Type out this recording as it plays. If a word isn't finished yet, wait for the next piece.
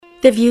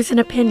The views and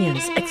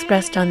opinions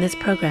expressed on this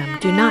program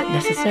do not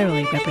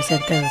necessarily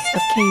represent those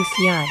of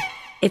KUCI,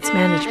 its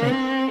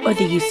management, or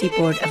the UC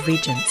Board of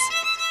Regents.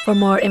 For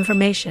more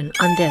information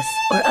on this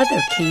or other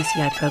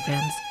KUCI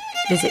programs,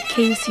 visit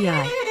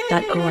kuci.org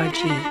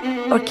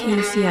or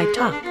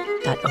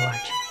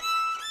kucitalk.org.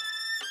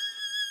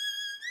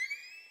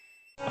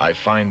 I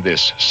find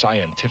this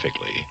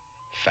scientifically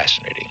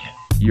fascinating.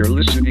 You're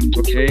listening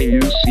to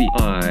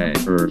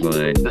KUCI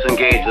Irvine.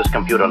 Disengage this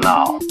computer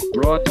now.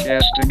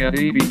 Broadcasting at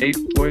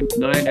 88.9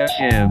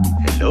 FM.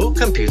 Hello,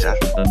 computer.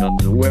 And on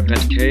the web at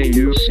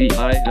kuci.org.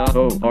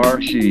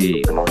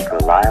 The most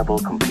reliable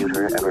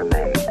computer ever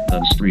made.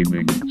 And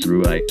streaming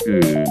through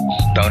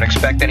iTunes. Don't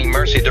expect any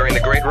mercy during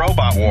the Great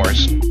Robot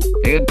Wars.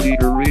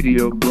 Anteater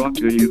Radio brought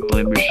to you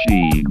by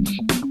machines.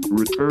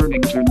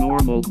 Returning to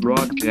normal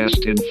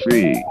broadcast in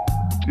 3,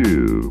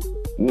 2,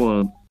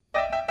 1.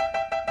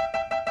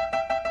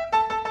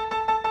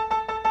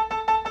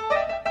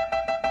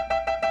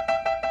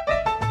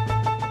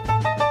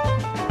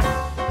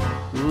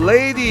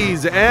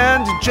 Ladies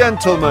and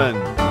gentlemen,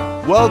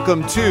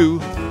 welcome to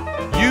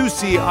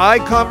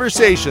UCI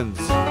Conversations,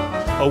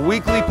 a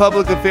weekly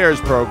public affairs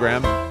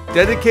program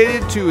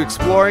dedicated to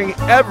exploring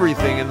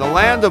everything in the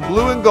land of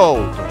blue and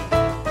gold,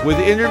 with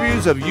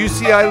interviews of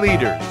UCI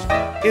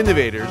leaders,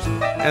 innovators,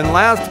 and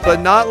last but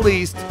not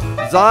least,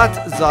 Zot,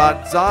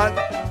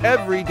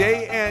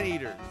 everyday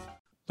anteaters.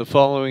 The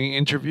following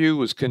interview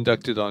was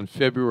conducted on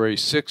February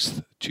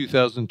 6th,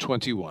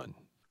 2021.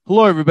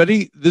 Hello,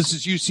 everybody. This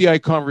is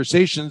UCI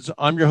Conversations.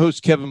 I'm your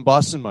host, Kevin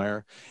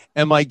Bossenmeyer,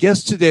 and my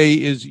guest today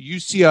is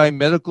UCI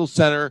Medical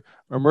Center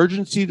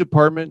Emergency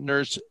Department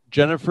Nurse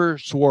Jennifer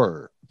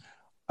Schworer.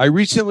 I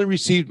recently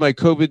received my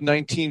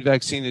COVID-19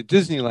 vaccine at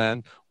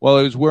Disneyland while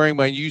I was wearing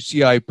my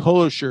UCI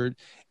polo shirt,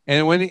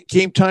 and when it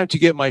came time to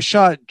get my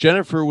shot,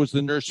 Jennifer was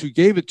the nurse who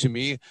gave it to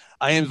me.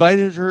 I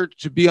invited her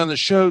to be on the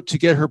show to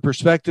get her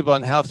perspective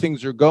on how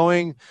things are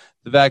going,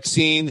 the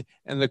vaccine,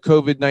 and the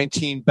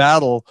COVID-19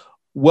 battle.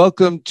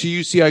 Welcome to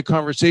UCI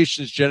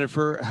Conversations,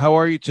 Jennifer. How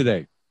are you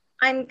today?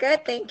 I'm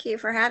good. Thank you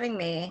for having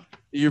me.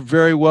 You're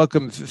very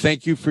welcome.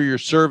 Thank you for your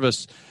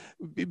service.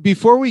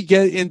 Before we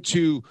get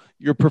into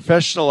your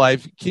professional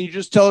life, can you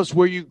just tell us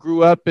where you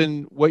grew up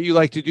and what you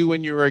like to do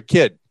when you were a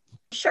kid?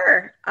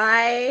 Sure.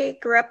 I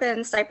grew up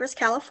in Cypress,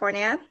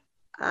 California.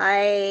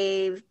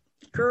 I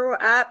grew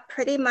up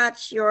pretty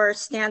much your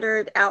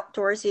standard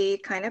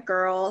outdoorsy kind of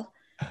girl.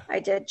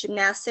 I did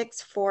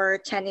gymnastics for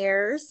 10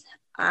 years.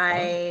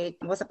 I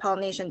was a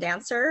Polynesian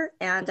dancer,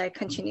 and I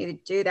continue to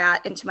do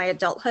that into my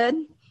adulthood.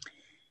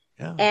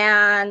 Yeah.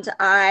 And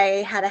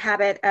I had a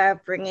habit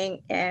of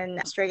bringing in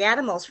stray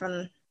animals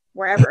from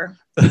wherever.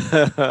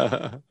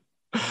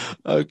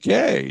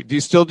 Okay. Do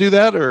you still do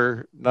that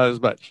or not as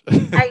much?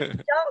 I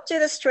don't do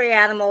the stray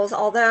animals,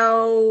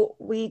 although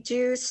we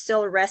do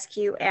still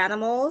rescue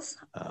animals.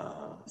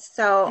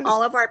 So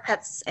all of our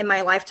pets in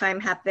my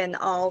lifetime have been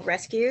all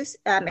rescues,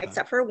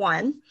 except for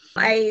one.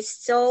 I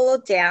still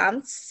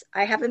dance.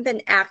 I haven't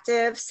been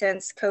active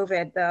since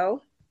COVID,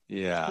 though.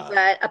 Yeah.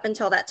 But up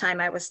until that time,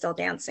 I was still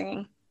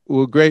dancing.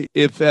 Well, great.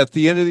 If at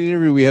the end of the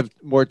interview we have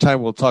more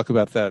time, we'll talk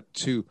about that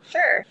too.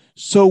 Sure.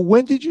 So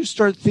when did you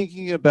start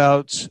thinking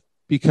about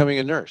becoming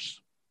a nurse?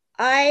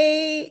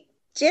 I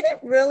didn't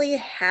really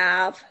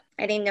have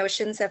any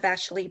notions of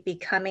actually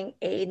becoming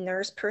a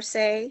nurse per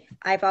se.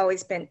 I've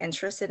always been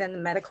interested in the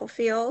medical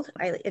field.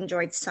 I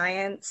enjoyed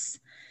science,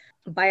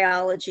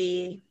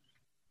 biology,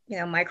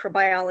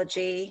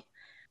 microbiology,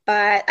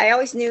 but I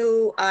always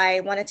knew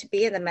I wanted to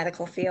be in the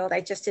medical field.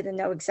 I just didn't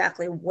know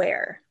exactly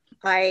where.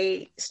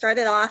 I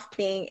started off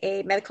being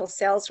a medical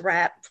sales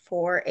rep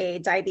for a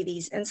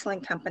diabetes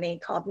insulin company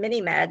called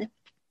MiniMed,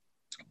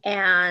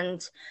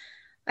 and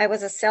I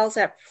was a sales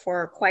rep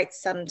for quite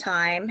some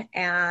time,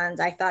 and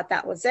I thought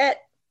that was it.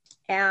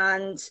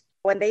 And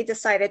when they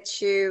decided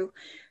to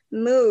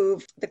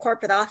move the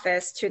corporate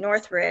office to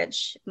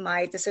Northridge,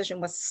 my decision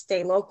was to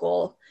stay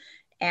local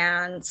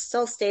and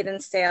still stayed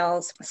in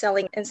sales,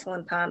 selling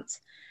insulin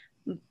pumps.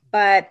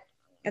 But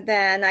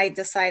then I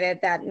decided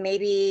that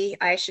maybe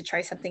I should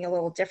try something a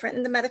little different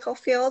in the medical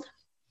field.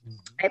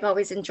 I've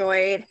always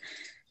enjoyed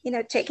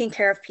taking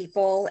care of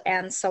people.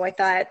 And so I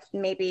thought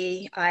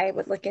maybe I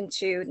would look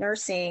into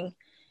nursing,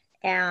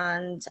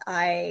 and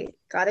I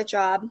got a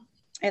job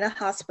in a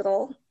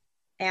hospital,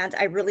 and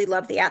I really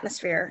loved the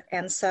atmosphere.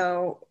 And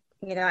so,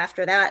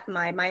 after that,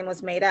 my mind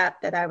was made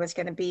up that I was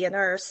going to be a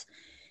nurse,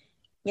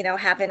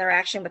 have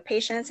interaction with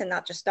patients and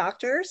not just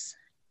doctors.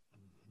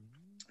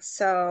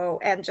 So,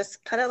 and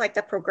just kind of like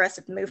the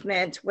progressive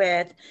movement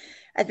with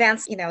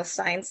advanced,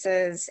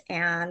 sciences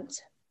and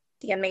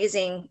the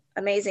amazing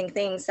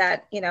things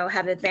that,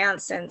 have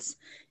advanced since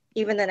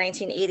even the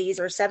 1980s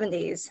or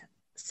 70s.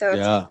 So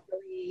it's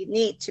really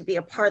neat to be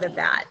a part of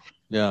that.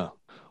 Yeah.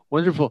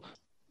 Wonderful.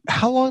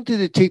 How long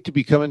did it take to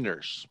become a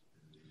nurse?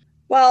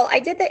 Well, I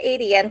did the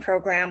ADN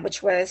program,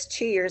 which was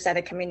 2 years at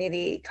a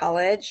community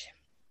college.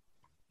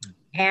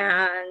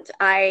 And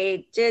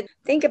I did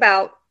think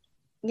about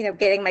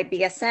getting my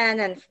BSN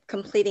and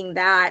completing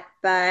that.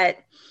 But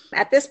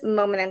at this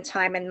moment in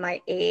time in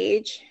my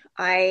age,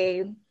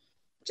 I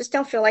just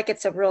don't feel like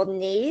it's a real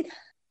need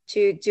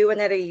to do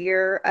another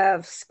year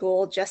of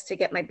school just to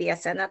get my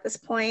BSN at this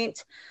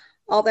point.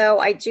 Although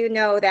I do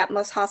know that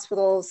most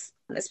hospitals,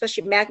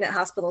 especially magnet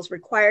hospitals,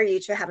 require you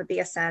to have a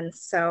BSN.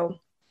 So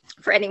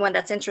for anyone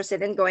that's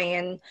interested in going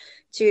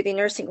into the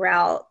nursing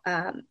route,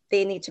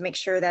 they need to make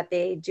sure that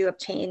they do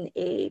obtain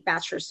a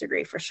bachelor's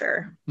degree for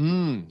sure.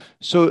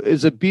 So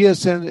is a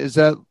BSN, is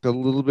that a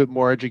little bit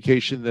more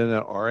education than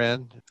an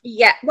RN?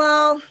 Yeah,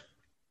 well,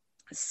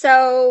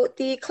 so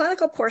the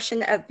clinical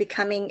portion of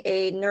becoming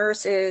a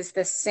nurse is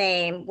the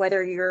same,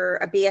 whether you're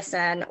a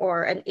BSN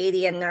or an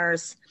ADN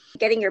nurse.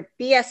 Getting your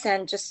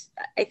BSN,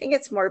 I think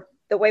it's more,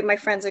 the way my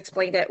friends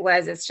explained it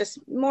was, it's just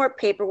more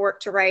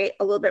paperwork to write,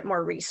 a little bit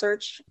more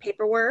research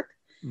paperwork.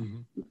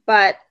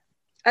 But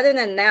other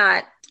than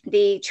that,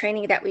 the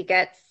training that we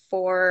get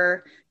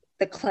for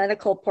the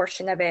clinical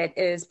portion of it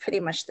is pretty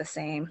much the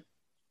same.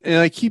 And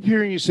I keep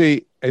hearing you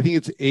say, I think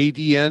it's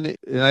ADN,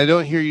 and I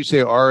don't hear you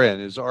say RN.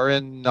 Is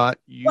RN not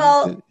used?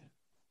 Well,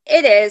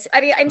 it is.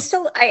 I mean,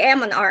 I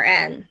am an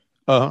RN.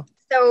 Uh-huh.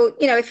 So,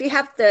 if you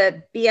have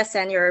the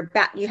BSN,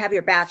 you have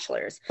your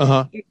bachelor's.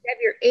 Uh-huh. You have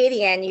your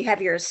ADN, you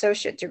have your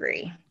associate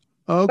degree.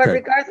 Okay. But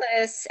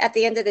regardless, at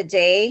the end of the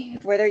day,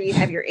 whether you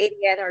have your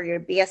ADN or your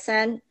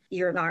BSN,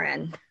 you're an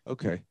RN.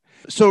 Okay.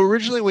 So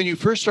originally, when you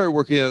first started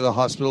working at the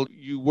hospital,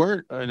 you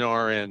weren't an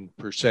RN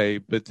per se,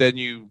 but then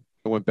you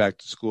went back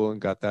to school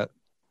and got that?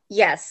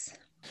 Yes.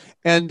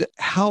 And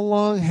how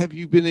long have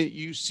you been at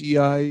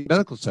UCI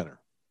Medical Center?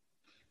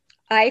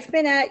 I've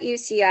been at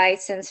UCI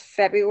since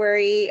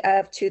February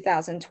of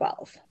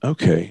 2012.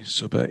 Okay,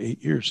 so about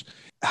 8 years.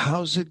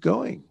 How's it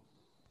going?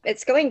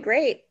 It's going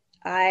great.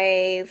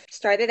 I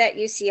started at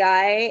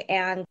UCI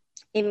and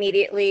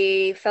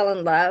immediately fell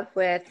in love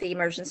with the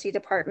emergency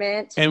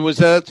department. And was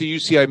that at the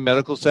UCI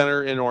Medical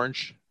Center in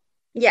Orange?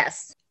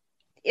 Yes.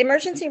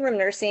 Emergency room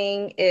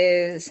nursing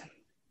is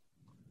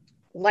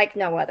like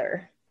no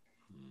other.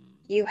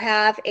 You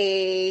have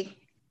a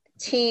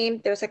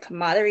team, there's a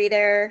camaraderie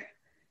there,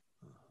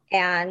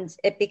 and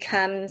it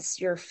becomes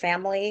your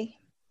family.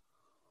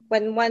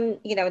 When one,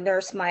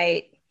 nurse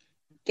might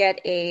get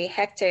a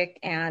hectic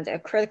and a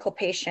critical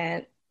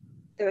patient,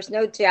 there's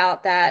no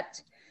doubt that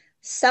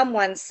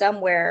someone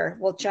somewhere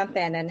will jump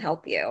in and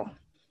help you.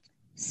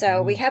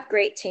 So we have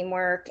great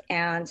teamwork,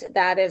 and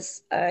that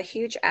is a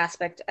huge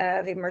aspect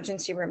of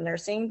emergency room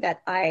nursing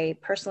that I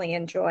personally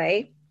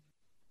enjoy.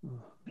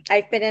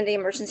 I've been in the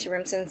emergency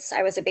room since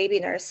I was a baby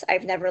nurse.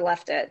 I've never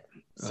left it.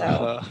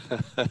 So,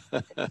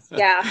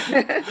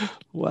 yeah.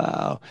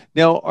 Wow.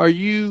 Now, are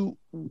you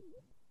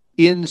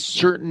in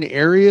certain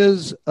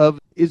areas of,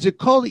 is it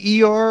called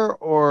ER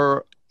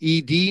or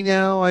ED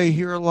now? I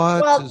hear a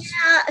lot. Well,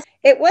 yeah,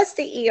 it was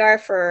the ER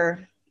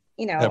for,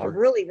 Ever. a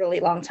really,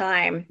 really long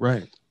time.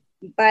 Right.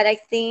 But I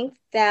think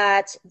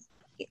that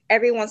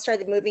everyone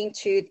started moving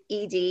to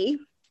ED.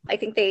 I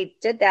think they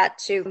did that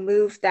to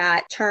move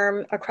that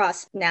term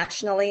across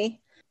nationally.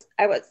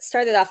 I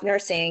started off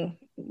nursing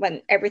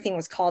when everything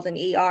was called an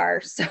ER.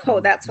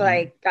 So that's what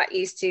I got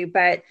used to.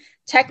 But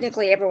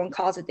technically, everyone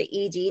calls it the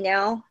ED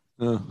now.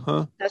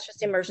 Uh-huh. That's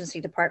just the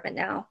emergency department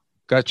now.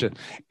 Gotcha.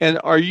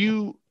 And are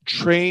you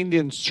trained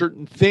in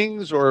certain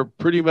things, or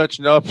pretty much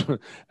no?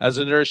 As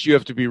a nurse, you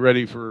have to be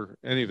ready for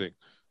anything?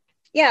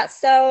 Yeah.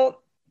 So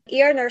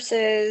ER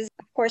nurses,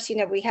 of course,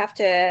 we have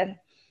to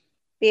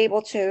be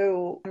able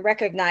to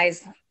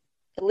recognize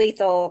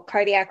lethal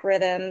cardiac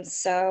rhythms.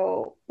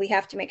 So we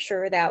have to make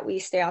sure that we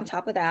stay on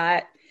top of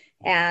that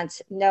and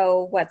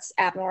know what's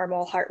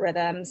abnormal heart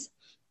rhythms.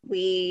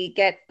 We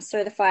get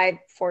certified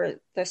for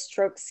the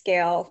stroke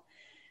scale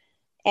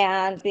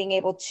and being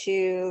able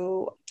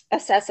to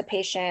assess a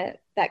patient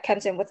that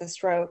comes in with a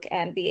stroke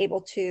and be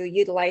able to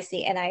utilize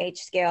the NIH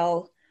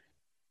scale.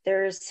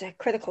 There's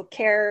critical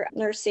care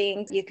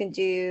nursing. You can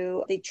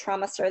do the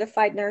trauma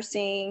certified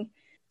nursing.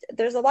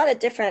 There's a lot of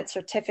different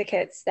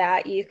certificates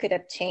that you could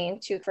obtain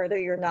to further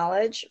your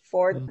knowledge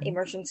for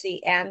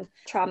emergency and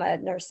trauma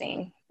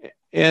nursing.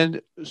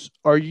 And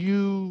are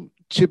you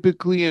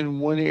typically in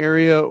one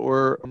area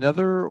or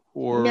another?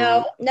 Or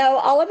No,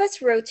 all of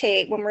us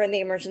rotate when we're in the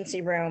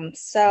emergency room.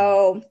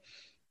 So,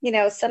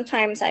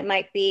 sometimes I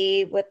might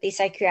be with the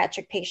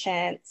psychiatric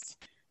patients.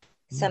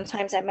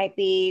 Sometimes I might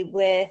be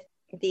with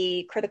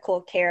the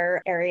critical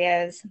care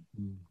areas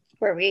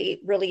where we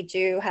really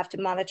do have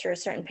to monitor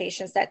certain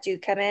patients that do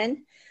come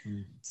in.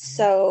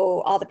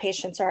 So all the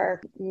patients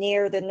are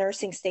near the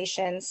nursing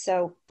stations,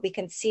 so we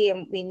can see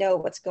and we know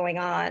what's going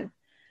on.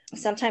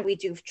 Sometimes we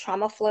do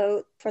trauma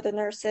float for the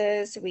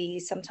nurses. We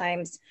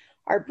sometimes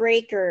are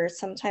breakers.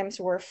 Sometimes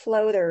we're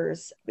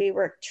floaters. We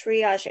work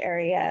triage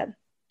area.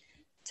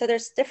 So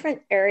there's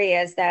different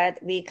areas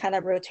that we kind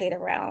of rotate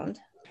around.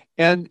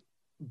 And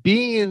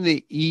being in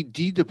the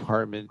ED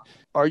department,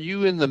 are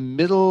you in the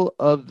middle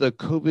of the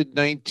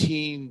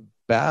COVID-19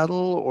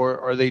 battle, or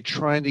are they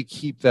trying to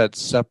keep that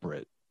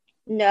separate?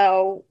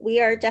 No,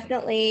 we are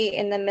definitely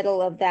in the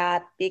middle of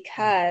that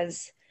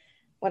because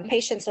when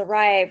patients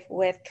arrive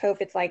with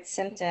COVID-like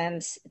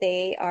symptoms,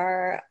 they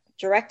are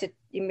directed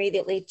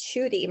immediately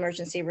to the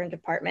emergency room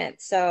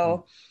department.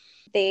 So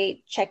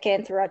they check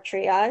in through our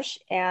triage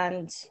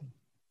and,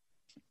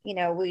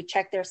 we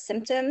check their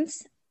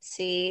symptoms,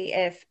 see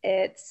if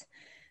it's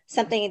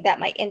something that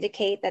might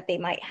indicate that they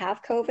might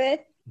have COVID.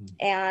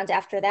 And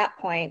after that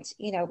point,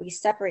 we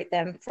separate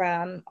them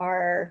from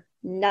our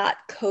not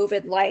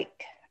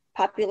COVID-like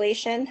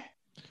population.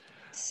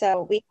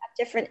 So we have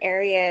different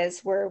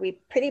areas where we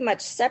pretty much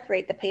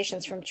separate the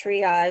patients from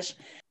triage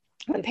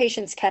when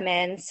patients come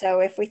in. So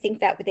if we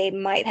think that they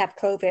might have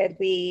COVID,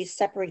 we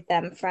separate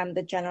them from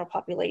the general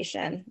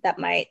population that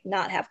might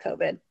not have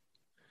COVID.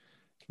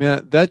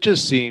 Man, that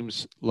just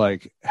seems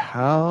like,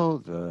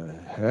 how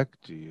the heck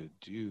do you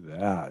do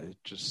that? It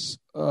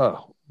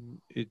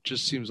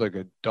just seems like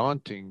a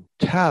daunting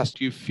task.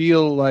 Do you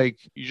feel like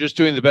you're just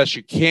doing the best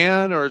you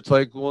can, or it's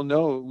like, well,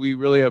 no, we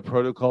really have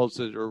protocols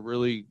that are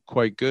really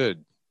quite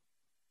good?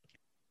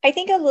 I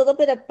think a little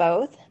bit of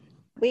both.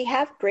 We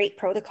have great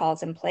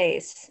protocols in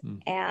place,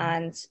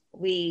 and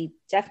we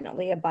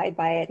definitely abide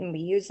by it and we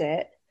use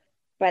it.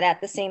 But at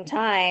the same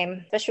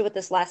time, especially with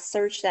this last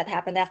surge that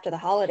happened after the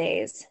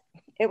holidays,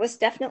 it was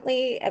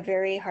definitely a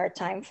very hard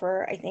time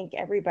for, I think,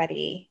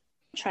 everybody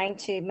trying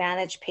to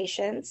manage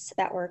patients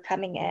that were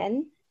coming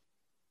in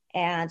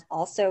and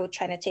also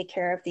trying to take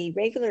care of the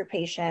regular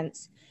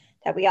patients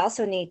that we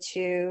also need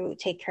to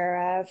take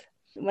care of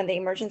when the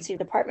emergency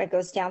department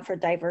goes down for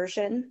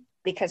diversion,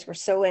 because we're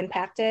so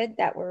impacted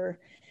that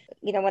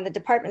when the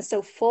department's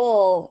so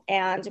full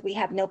and we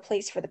have no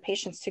place for the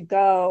patients to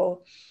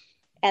go.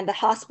 And the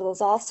hospital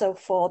is also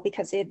full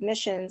because the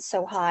admission's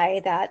so high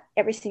that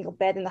every single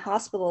bed in the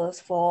hospital is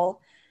full.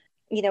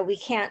 We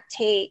can't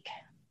take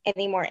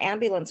any more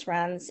ambulance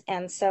runs.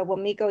 And so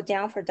when we go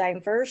down for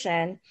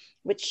diversion,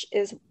 which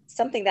is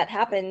something that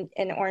happened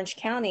in Orange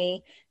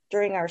County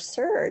during our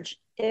surge,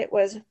 it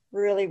was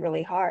really,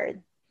 really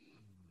hard.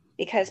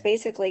 Because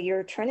basically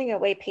you're turning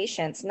away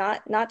patients,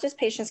 not just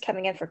patients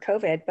coming in for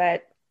COVID,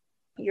 but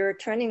you're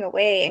turning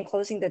away and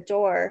closing the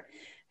door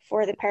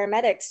for the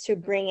paramedics to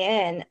bring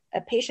in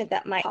a patient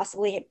that might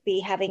possibly be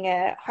having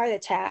a heart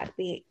attack,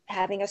 be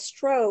having a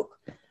stroke,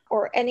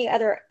 or any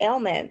other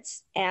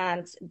ailments.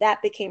 And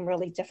that became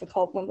really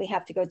difficult when we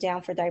have to go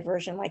down for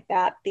diversion like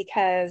that,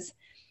 because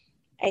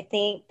I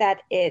think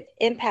that it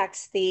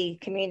impacts the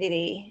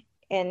community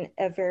in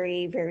a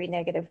very, very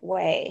negative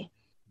way.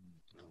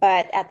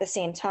 But at the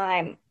same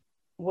time,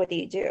 what do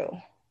you do?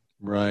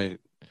 Right.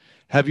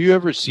 Have you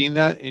ever seen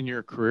that in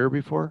your career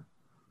before?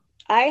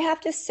 I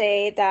have to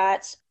say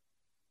that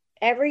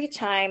every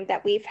time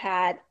that we've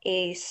had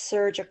a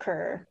surge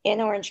occur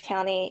in Orange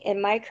County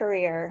in my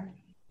career,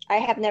 I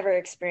have never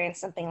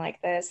experienced something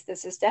like this.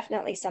 This is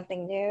definitely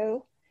something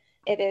new.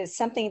 It is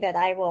something that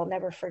I will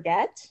never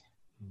forget.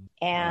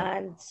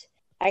 And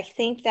I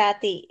think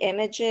that the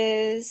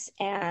images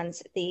and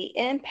the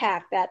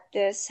impact that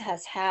this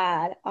has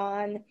had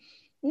on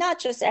not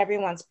just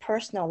everyone's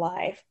personal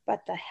life,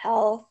 but the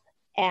health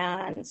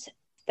and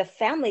the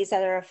families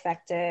that are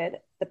affected,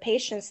 the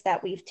patients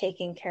that we've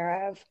taken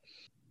care of,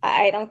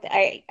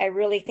 I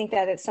really think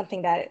that it's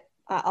something that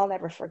I'll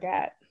never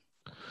forget.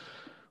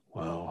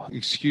 Wow.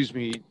 Excuse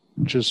me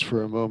just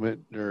for a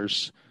moment,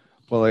 nurse,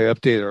 while I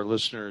update our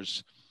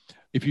listeners.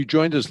 If you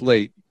joined us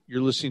late,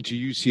 you're listening to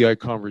UCI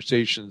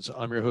Conversations.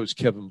 I'm your host,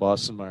 Kevin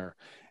Bossenmeyer.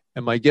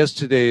 And my guest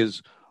today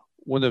is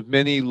one of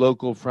many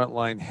local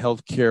frontline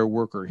healthcare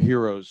worker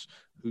heroes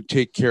who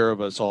take care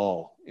of us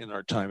all in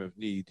our time of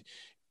need.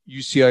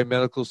 UCI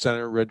Medical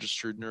Center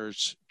registered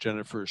nurse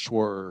Jennifer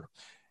Schworer.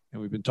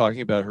 And we've been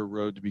talking about her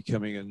road to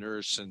becoming a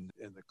nurse in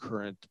the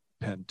current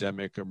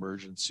pandemic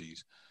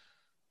emergencies.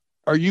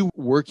 Are you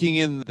working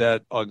in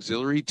that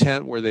auxiliary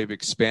tent where they've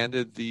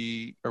expanded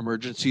the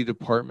emergency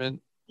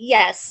department?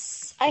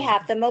 Yes, I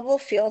have. The mobile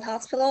field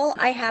hospital.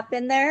 I have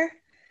been there.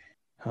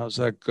 How's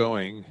that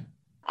going?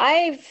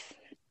 I've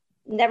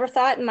never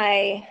thought in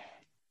my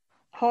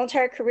whole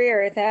entire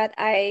career that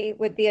I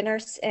would be a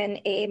nurse in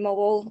a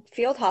mobile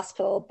field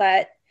hospital,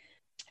 but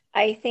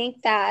I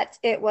think that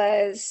it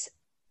was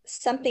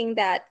something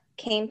that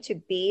came to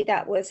be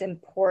that was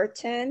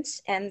important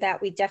and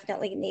that we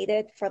definitely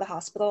needed for the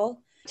hospital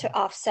to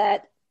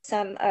offset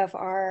some of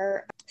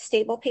our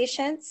stable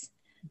patients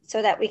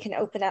so that we can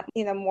open up,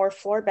 more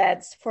floor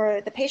beds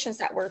for the patients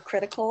that were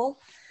critical.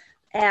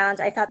 And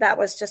I thought that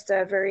was just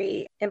a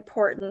very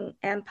important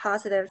and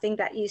positive thing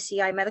that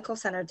UCI Medical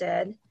Center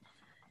did.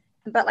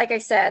 But like I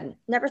said,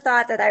 never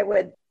thought that I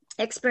would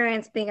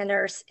experience being a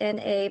nurse in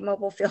a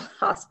mobile field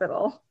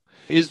hospital.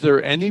 Is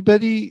there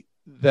anybody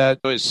that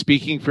is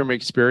speaking from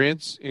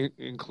experience,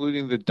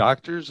 including the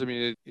doctors? I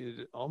mean,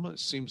 it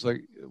almost seems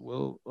like,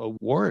 a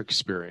war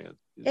experience.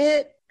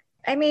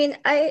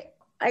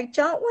 I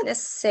don't want to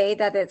say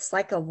that it's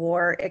like a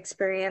war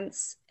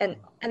experience. And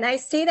I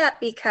say that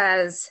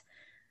because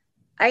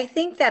I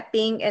think that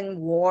being in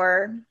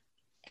war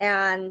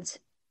and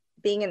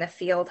being in a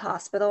field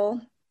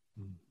hospital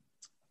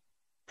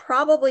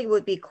probably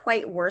would be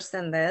quite worse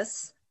than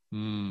this.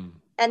 And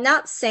And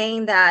not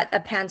saying that a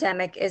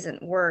pandemic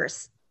isn't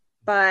worse,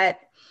 but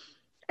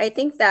I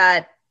think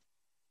that,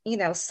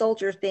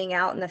 soldiers being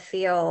out in the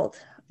field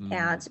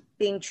and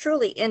being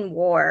truly in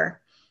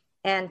war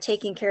and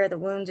taking care of the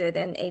wounded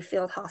in a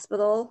field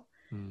hospital,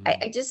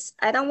 I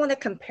don't want to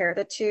compare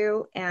the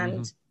two.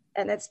 And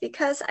it's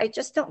because I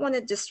just don't want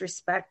to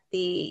disrespect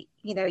the,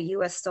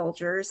 U.S.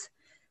 soldiers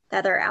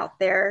that are out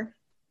there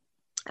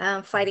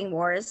fighting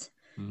wars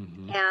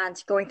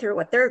and going through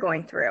what they're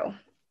going through.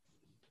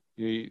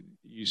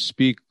 You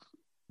speak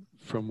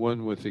from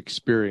one with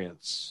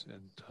experience,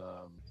 and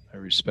I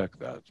respect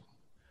that.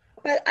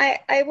 But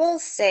I will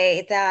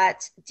say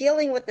that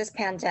dealing with this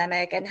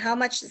pandemic and how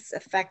much it's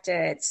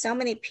affected so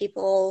many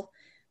people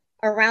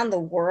around the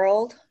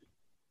world,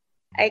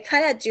 I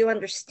kind of do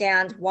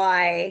understand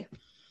why,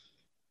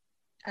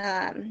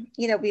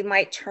 we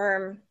might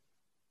term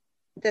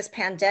this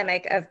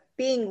pandemic of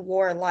being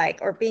warlike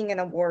or being in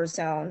a war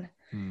zone.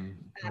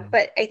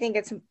 But I think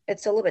it's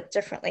a little bit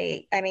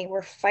differently. I mean,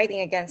 we're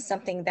fighting against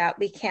something that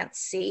we can't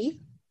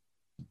see.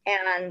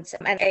 And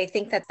I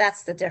think that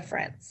that's the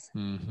difference.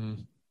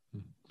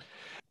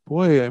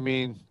 Boy, I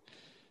mean,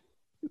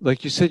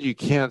 like you said, you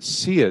can't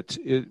see it.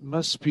 It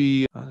must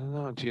be, I don't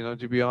know,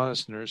 to be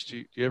honest, nurse,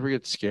 do you ever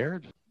get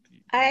scared?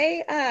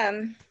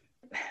 I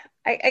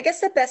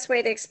guess the best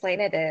way to explain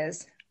it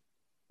is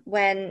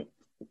when,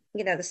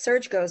 the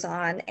surge goes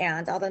on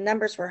and all the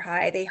numbers were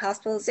high, the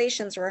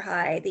hospitalizations were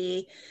high,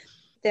 the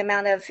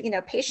amount of,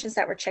 patients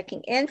that were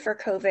checking in for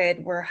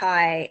COVID were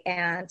high,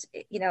 and,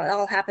 it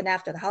all happened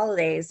after the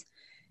holidays.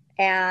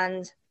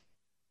 And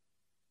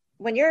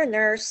when you're a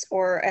nurse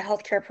or a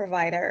healthcare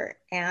provider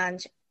and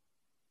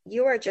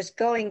you are just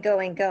going,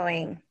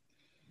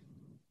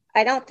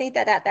 I don't think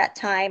that at that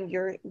time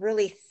you're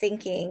really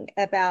thinking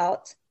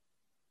about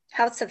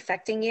how it's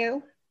affecting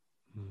you.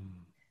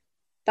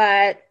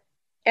 But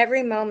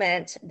every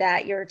moment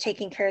that you're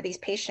taking care of these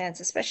patients,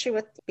 especially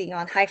with being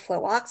on high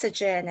flow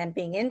oxygen and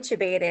being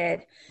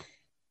intubated,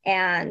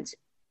 and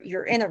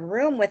you're in a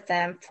room with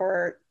them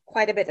for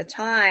quite a bit of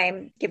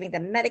time, giving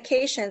them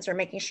medications or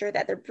making sure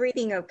that they're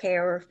breathing okay,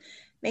 or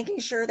making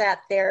sure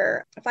that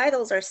their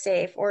vitals are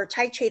safe, or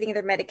titrating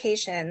their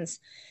medications,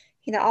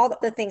 all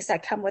the things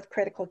that come with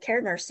critical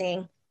care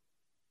nursing.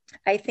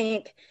 I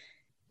think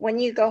when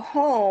you go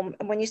home,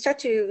 when you start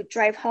to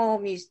drive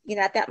home,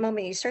 at that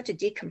moment, you start to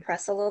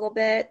decompress a little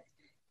bit.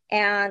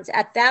 And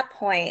at that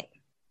point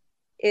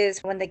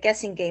is when the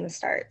guessing game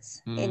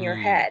starts in your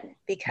head,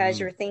 because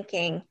you're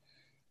thinking,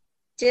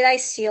 did I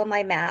seal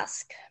my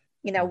mask,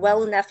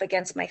 well enough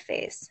against my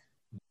face?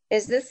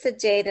 Is this the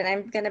day that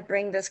I'm going to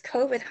bring this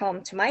COVID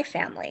home to my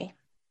family?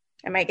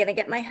 Am I going to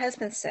get my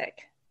husband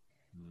sick?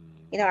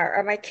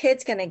 Are my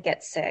kids going to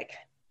get sick?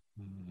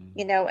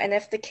 And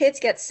if the kids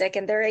get sick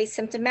and they're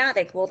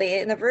asymptomatic, will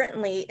they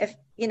inadvertently,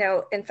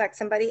 infect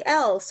somebody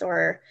else?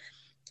 Or,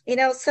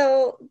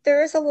 so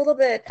there is a little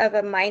bit of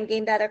a mind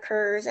game that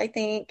occurs, I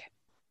think,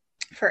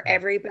 for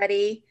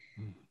everybody.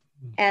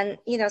 And,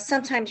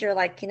 sometimes you're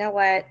like, you know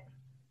what?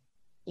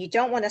 You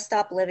don't want to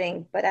stop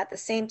living, but at the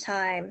same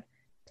time,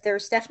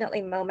 there's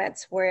definitely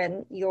moments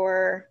when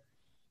you're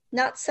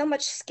not so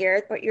much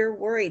scared, but you're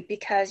worried,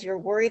 because you're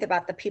worried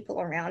about the people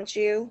around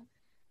you.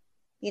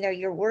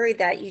 You're worried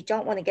that you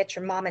don't want to get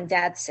your mom and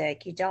dad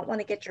sick. You don't want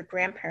to get your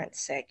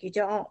grandparents sick. You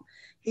don't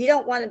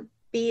want to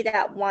be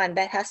that one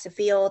that has to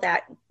feel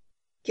that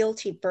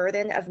guilty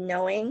burden of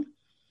knowing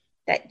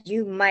that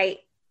you might,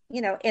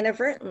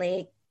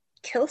 inadvertently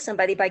kill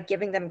somebody by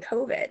giving them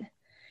COVID.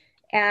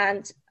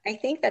 And I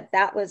think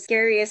that was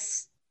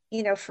scariest,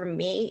 for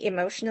me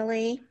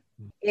emotionally,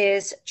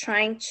 is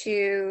trying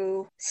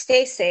to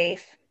stay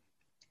safe.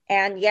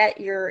 And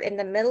yet you're in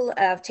the middle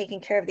of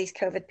taking care of these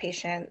COVID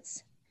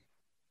patients.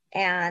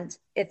 And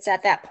it's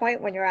at that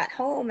point when you're at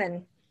home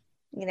and,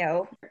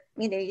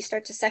 you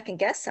start to second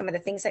guess some of the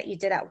things that you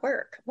did at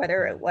work,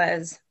 whether it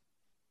was,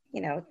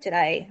 did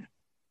I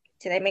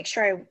make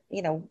sure I,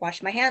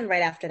 wash my hand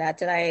right after that?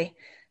 Did I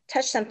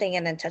touch something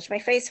and then touch my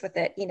face with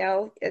it?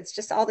 It's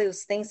just all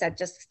those things that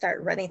just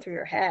start running through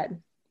your head.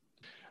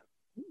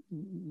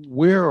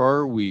 Where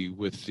are we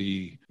with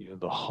the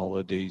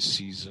holiday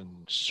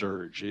season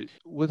surge?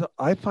 What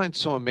I find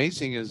so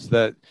amazing is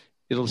that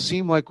it'll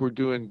seem like we're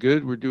doing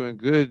good,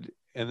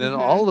 and then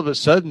all of a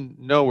sudden,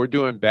 no, we're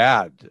doing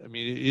bad. I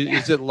mean,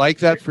 is it like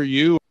that for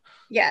you?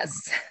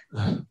 Yes,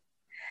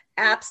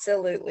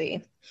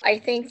 absolutely. I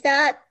think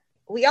that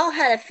we all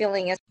had a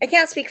feeling. I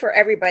can't speak for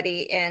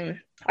everybody in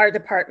our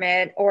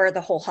department or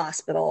the whole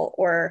hospital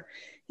or,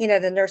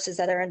 the nurses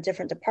that are in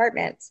different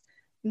departments,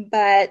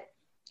 but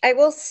I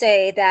will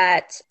say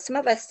that some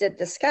of us did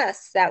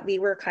discuss that we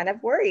were kind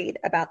of worried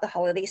about the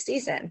holiday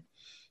season,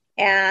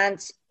 and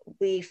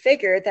we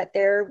figured that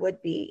there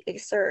would be a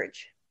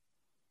surge.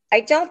 I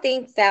don't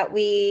think that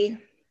we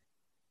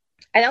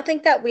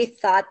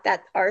thought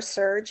that our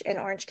surge in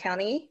Orange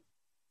County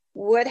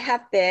would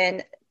have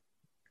been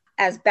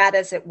as bad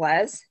as it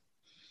was.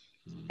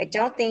 I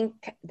don't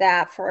think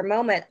that for a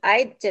moment,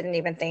 I didn't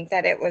even think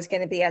that it was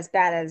going to be as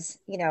bad as,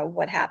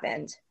 what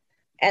happened.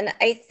 And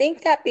I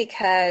think that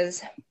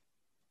because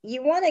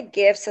you want to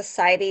give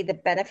society the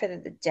benefit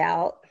of the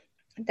doubt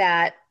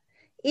that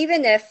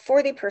even if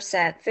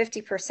 40%,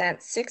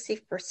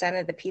 50%, 60%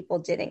 of the people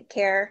didn't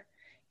care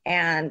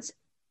and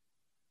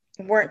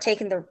weren't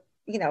taking the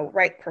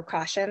right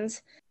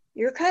precautions,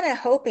 you're kind of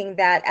hoping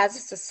that as a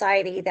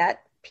society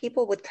that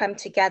people would come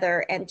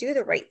together and do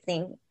the right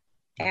thing,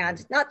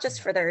 and not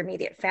just for their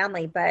immediate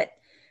family, but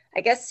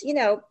I guess,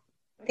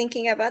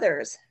 thinking of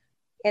others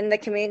in the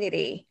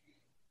community.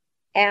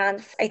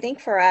 And I think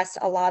for us,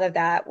 a lot of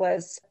that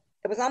was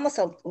almost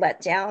a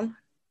letdown.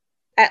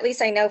 At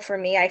least I know for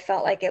me, I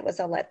felt like it was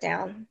a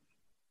letdown.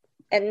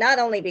 And not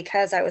only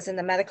because I was in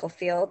the medical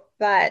field,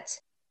 but,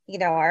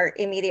 our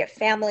immediate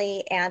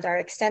family and our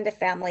extended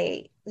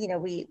family,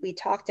 we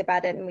talked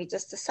about it and we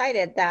just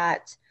decided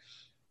that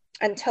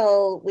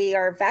until we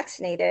are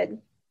vaccinated,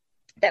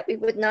 that we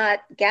would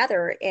not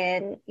gather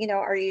in,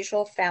 our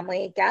usual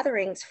family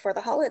gatherings for the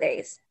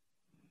holidays.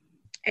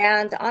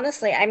 And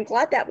honestly, I'm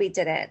glad that we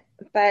didn't.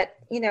 But,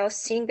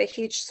 seeing the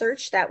huge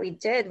surge that we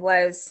did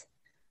was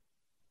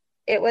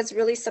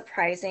really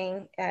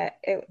surprising.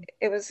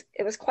 It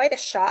was quite a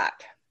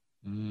shock.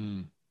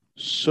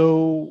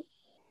 So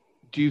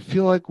do you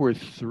feel like we're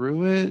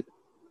through it?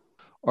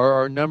 Are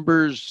our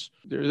numbers,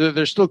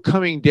 they're still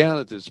coming down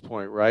at this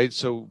point, right?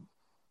 So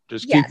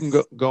just keep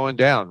them going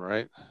down,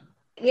 right?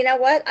 You know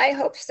what? I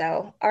hope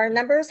so. Our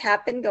numbers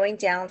have been going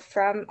down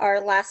from our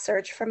last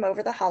surge from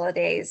over the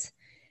holidays,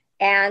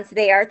 and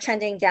they are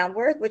trending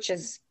downward, which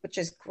is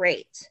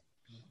great.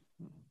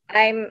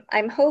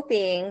 I'm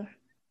hoping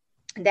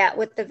that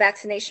with the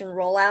vaccination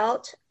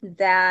rollout,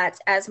 that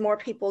as more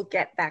people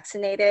get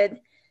vaccinated,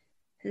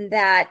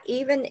 that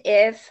even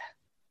if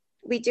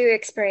we do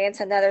experience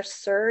another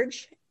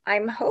surge,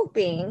 I'm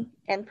hoping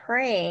and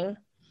praying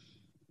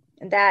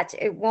that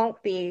it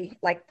won't be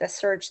like the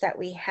surge that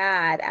we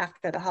had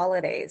after the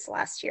holidays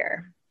last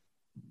year.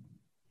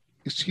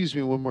 Excuse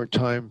me one more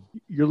time.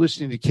 You're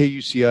listening to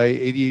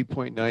KUCI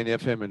 88.9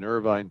 FM in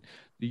Irvine,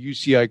 the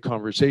UCI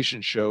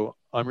Conversation Show.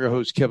 I'm your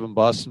host, Kevin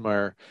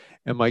Bossenmeyer,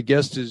 and my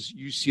guest is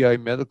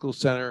UCI Medical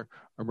Center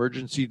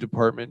Emergency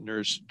Department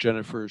Nurse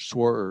Jennifer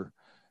Schworer.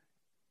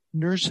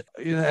 Nurse,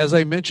 as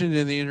I mentioned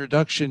in the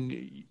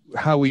introduction,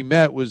 how we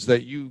met was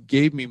that you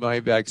gave me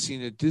my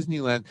vaccine at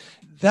Disneyland.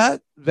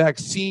 That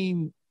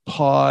vaccine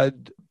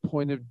pod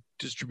point of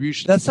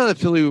distribution, that's not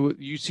affiliated with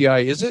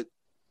UCI, is it?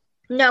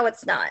 No,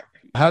 it's not.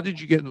 How did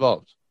you get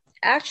involved?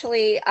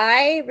 Actually,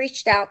 I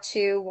reached out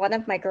to one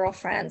of my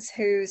girlfriends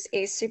who's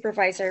a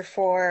supervisor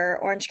for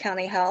Orange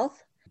County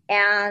Health,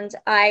 and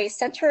I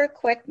sent her a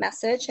quick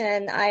message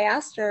and I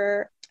asked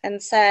her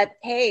and said,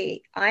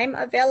 hey, I'm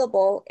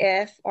available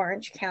if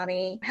Orange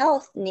County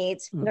Health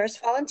needs nurse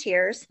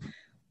volunteers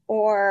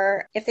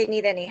or if they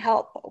need any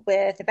help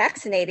with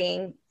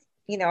vaccinating,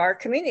 our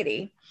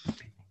community.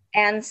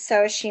 And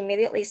so she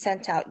immediately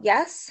sent out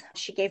yes.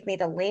 She gave me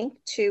the link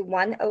to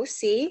one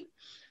OC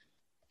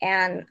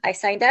and I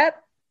signed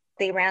up.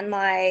 They ran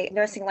my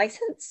nursing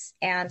license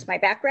and my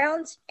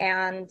background.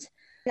 And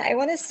I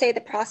want to say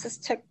the process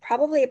took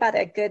probably about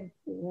a good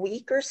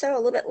week or so, a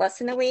little bit less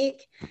than a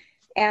week.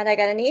 And I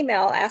got an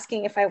email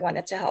asking if I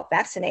wanted to help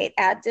vaccinate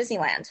at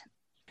Disneyland.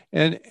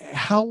 And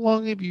how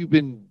long have you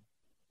been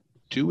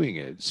doing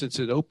it since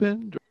it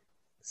opened?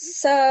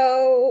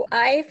 So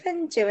I've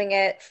been doing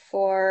it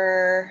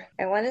for,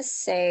 I want to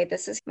say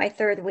this is my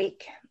third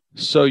week.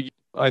 So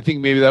I think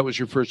maybe that was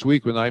your first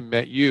week when I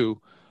met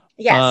you.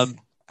 Yes.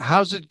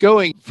 How's it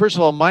going? First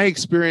of all, my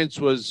experience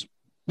was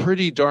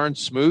pretty darn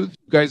smooth.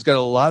 You guys got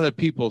a lot of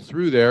people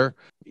through there.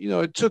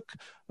 It took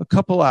a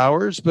couple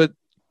hours, but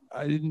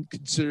I didn't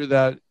consider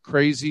that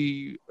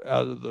crazy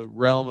out of the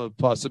realm of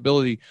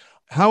possibility.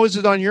 How is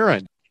it on your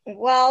end?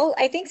 Well,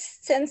 I think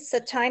since the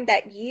time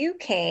that you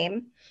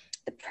came,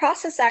 the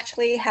process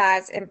actually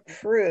has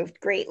improved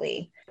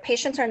greatly.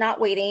 Patients are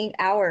not waiting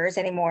hours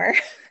anymore.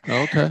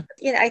 Okay.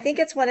 I think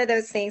it's one of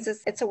those things,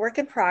 it's a work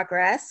in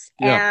progress.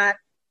 Yeah. And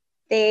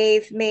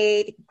they've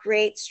made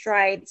great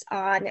strides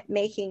on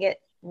making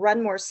it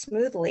run more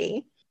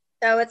smoothly.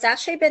 So it's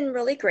actually been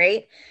really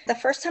great. The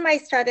first time I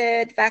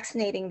started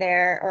vaccinating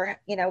there or,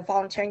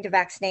 volunteering to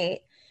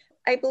vaccinate,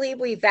 I believe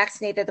we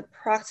vaccinated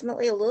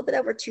approximately a little bit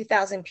over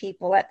 2,000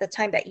 people at the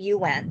time that you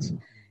went.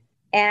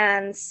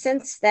 And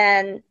since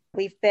then,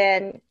 we've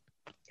been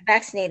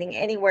vaccinating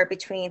anywhere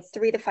between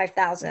 3,000 to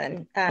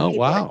 5,000 people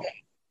wow. a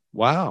day.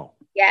 Wow.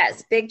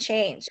 Yes, big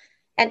change.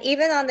 And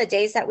even on the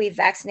days that we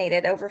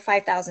vaccinated over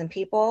 5,000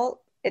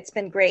 people, it's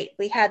been great.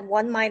 We had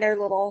one minor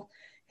little,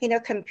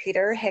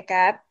 computer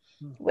hiccup,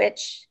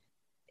 which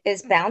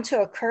is bound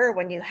to occur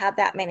when you have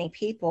that many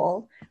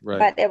people. Right.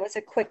 But it was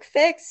a quick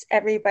fix.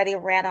 Everybody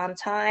ran on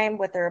time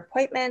with their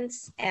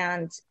appointments.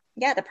 And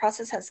yeah, the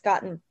process has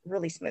gotten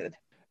really smooth.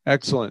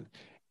 Excellent.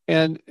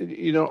 And,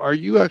 are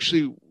you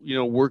actually,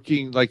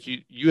 working like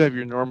you have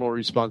your normal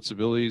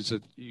responsibilities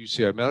at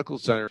UCI Medical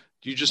Center?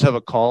 Do you just have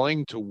a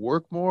calling to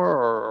work more,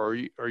 or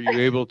are you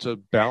able to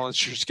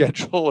balance your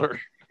schedule, or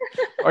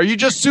are you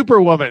just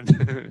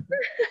Superwoman?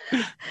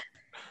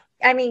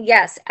 I mean,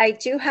 yes, I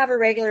do have a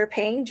regular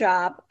paying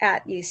job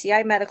at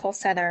UCI Medical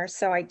Center,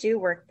 so I do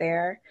work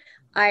there.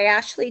 I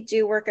actually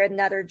do work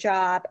another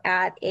job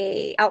at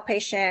a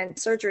outpatient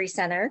surgery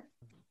center.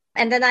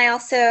 And then I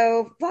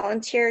also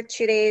volunteer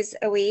 2 days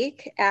a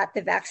week at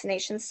the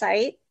vaccination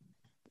site.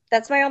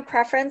 That's my own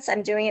preference.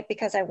 I'm doing it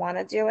because I want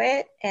to do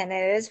it, and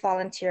it is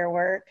volunteer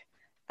work.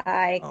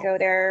 I go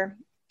there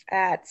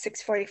at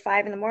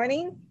 6:45 in the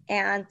morning,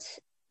 and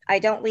I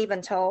don't leave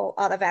until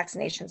all the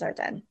vaccinations are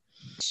done.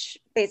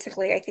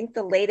 Basically, I think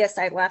the latest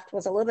I left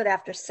was a little bit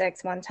after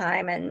 6 one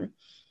time, and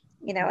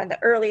and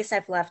the earliest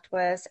I've left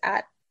was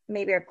at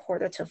maybe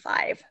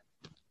 4:45.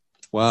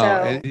 Wow,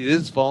 So, and it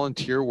is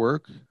volunteer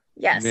work?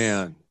 Yes.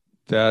 Man,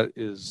 that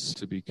is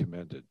to be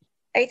commended.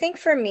 I think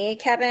for me,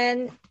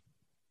 Kevin,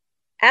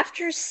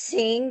 after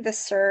seeing the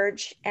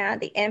surge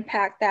and the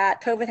impact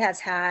that COVID has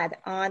had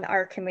on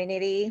our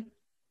community,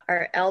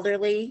 our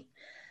elderly,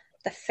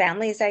 the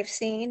families I've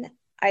seen,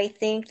 I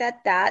think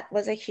that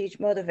was a huge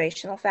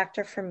motivational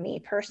factor for me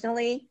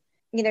personally.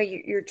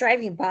 You're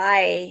driving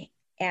by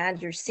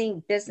and you're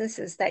seeing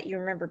businesses that you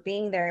remember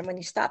being there. And when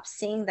you stop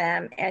seeing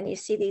them and you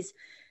see these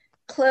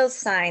closed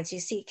signs, you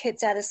see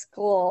kids out of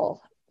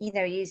school,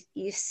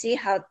 you see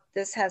how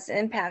this has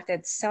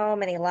impacted so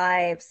many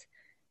lives.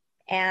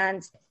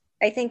 And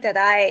I think that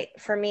I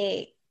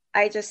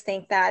just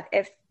think that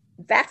if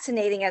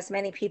vaccinating as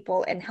many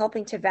people and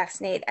helping to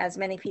vaccinate as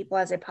many people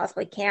as I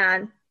possibly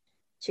can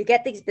to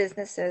get these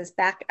businesses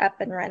back up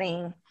and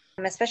running,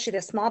 especially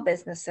the small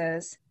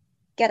businesses,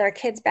 get our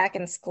kids back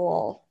in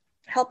school,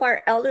 help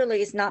our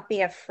elderlies not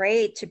be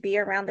afraid to be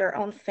around their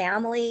own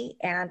family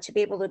and to be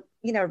able to,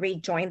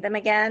 rejoin them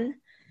again.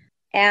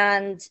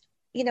 And,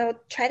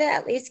 try to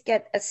at least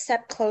get a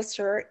step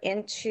closer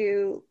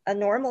into a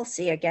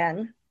normalcy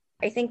again.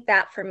 I think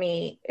that for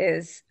me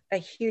is a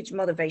huge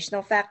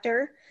motivational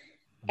factor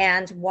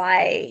and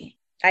why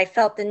I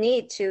felt the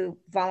need to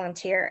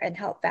volunteer and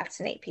help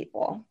vaccinate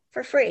people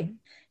for free.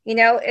 You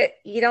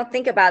don't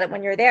think about it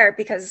when you're there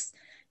because,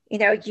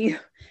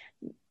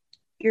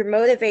 you're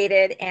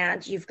motivated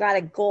and you've got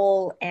a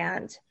goal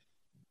and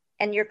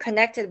you're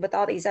connected with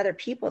all these other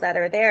people that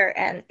are there.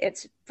 And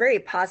it's very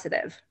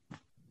positive.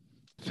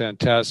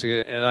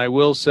 Fantastic. And I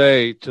will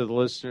say to the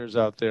listeners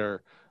out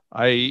there,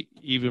 I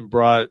even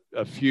brought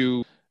a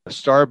few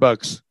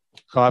Starbucks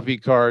coffee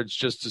cards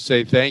just to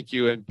say thank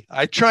you. And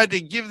I tried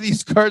to give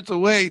these cards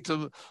away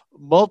to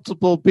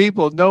multiple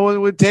people. No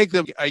one would take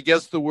them. I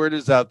guess the word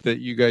is out that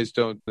you guys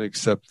don't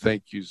accept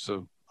thank you.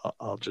 So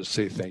I'll just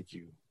say thank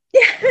you.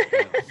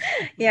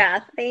 Yeah,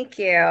 thank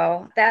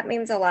you. That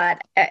means a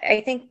lot.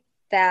 I think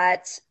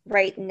that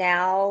right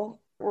now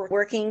we're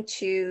working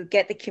to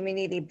get the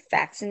community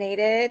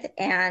vaccinated.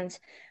 And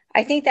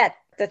I think that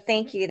the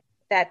thank you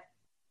that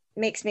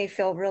makes me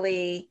feel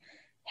really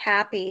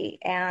happy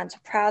and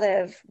proud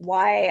of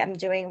why I'm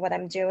doing what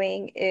I'm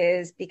doing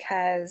is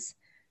because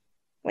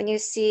when you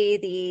see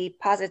the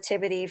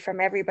positivity from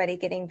everybody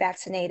getting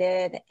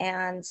vaccinated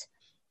and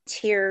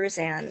tears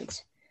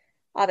and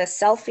all the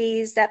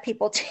selfies that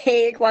people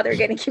take while they're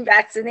getting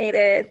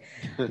vaccinated,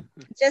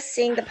 just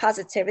seeing the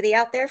positivity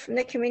out there from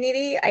the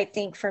community, I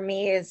think for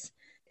me is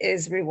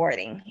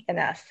rewarding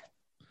enough.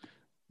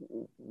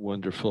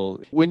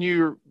 Wonderful. When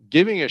you're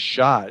giving a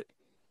shot,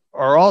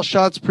 are all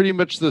shots pretty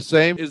much the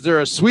same? Is there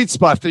a sweet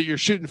spot that you're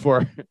shooting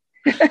for?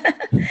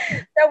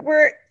 So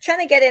we're trying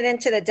to get it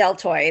into the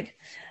deltoid.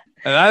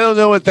 And I don't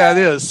know what that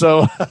is.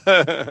 So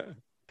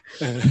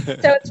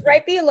it's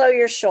right below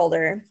your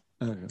shoulder.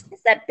 Okay.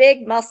 It's that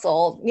big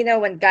muscle,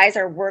 when guys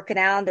are working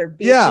out, they're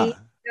beefy.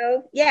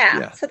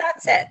 Yeah. So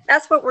that's it.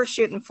 That's what we're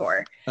shooting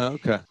for.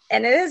 Okay.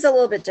 And it is a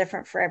little bit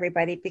different for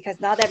everybody because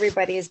not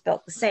everybody is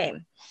built the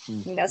same.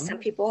 Mm-hmm. Some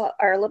people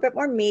are a little bit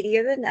more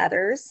meatier than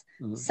others.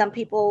 Mm-hmm. Some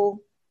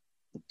people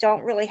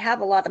don't really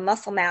have a lot of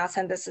muscle mass.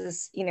 And this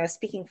is,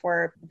 speaking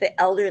for the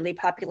elderly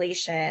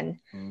population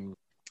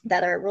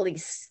that are really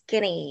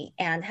skinny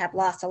and have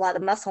lost a lot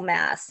of muscle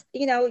mass.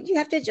 You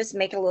have to just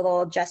make a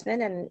little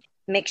adjustment and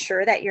make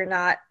sure that you're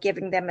not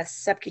giving them a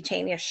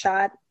subcutaneous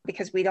shot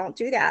because we don't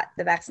do that.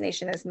 The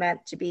vaccination is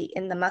meant to be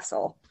in the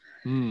muscle.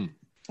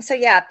 So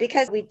yeah,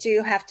 because we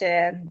do have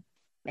to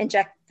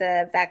inject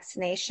the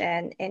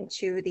vaccination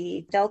into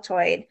the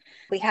deltoid,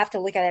 we have to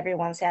look at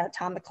everyone's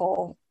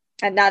anatomical,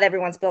 and not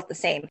everyone's built the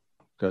same.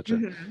 Gotcha.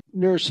 Mm-hmm.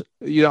 Nurse,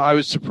 I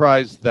was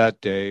surprised that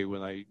day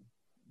when I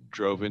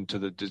drove into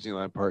the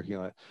Disneyland parking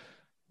lot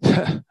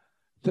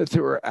that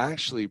there were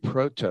actually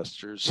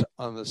protesters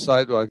on the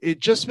sidewalk. It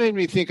just made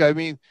me think,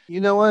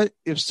 you know what?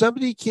 If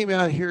somebody came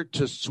out here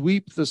to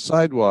sweep the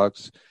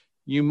sidewalks,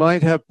 you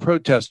might have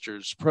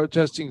protesters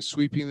protesting,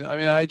 sweeping.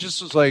 I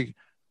just was like,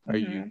 are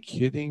you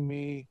kidding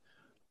me?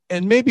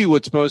 And maybe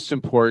what's most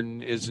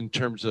important is in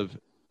terms of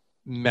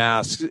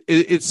masks.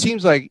 It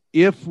seems like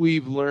if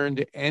we've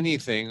learned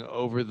anything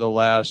over the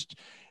last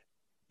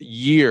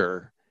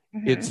year,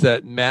 it's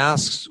that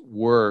masks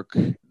work.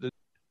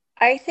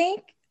 I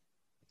think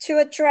to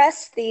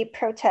address the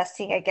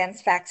protesting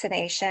against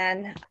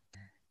vaccination,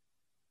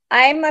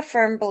 I'm a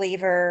firm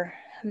believer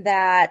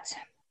that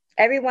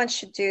everyone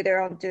should do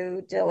their own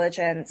due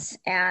diligence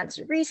and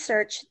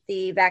research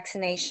the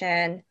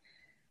vaccination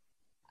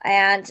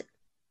and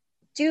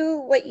do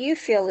what you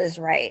feel is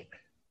right.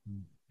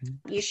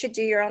 You should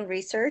do your own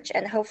research,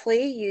 and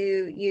hopefully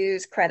you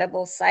use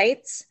credible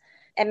sites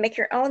and make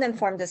your own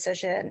informed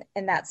decision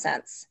in that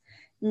sense.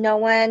 No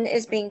one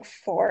is being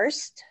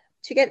forced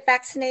to get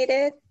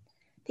vaccinated.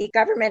 The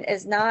government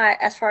is not,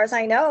 as far as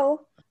I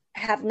know,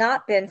 have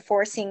not been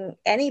forcing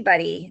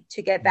anybody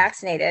to get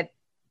vaccinated.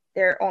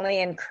 They're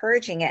only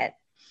encouraging it.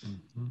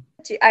 Mm-hmm.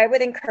 I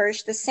would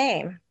encourage the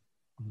same.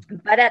 Mm-hmm.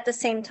 But at the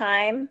same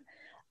time,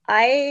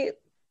 I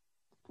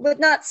would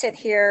not sit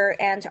here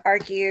and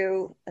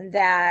argue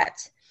that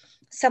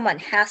someone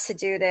has to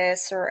do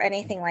this or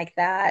anything like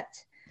that.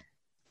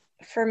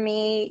 For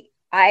me,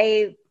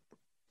 I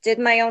did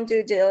my own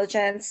due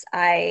diligence.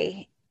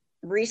 I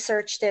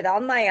researched it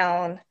on my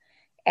own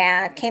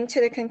and came to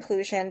the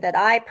conclusion that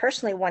I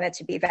personally wanted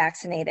to be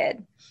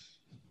vaccinated.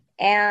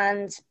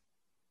 And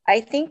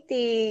I think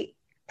the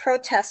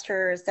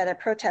protesters that are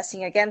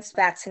protesting against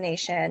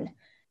vaccination,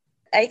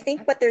 I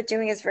think what they're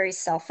doing is very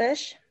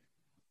selfish.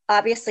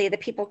 Obviously, the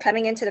people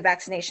coming into the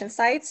vaccination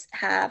sites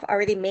have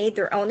already made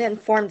their own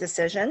informed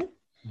decision,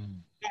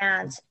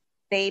 and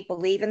they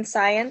believe in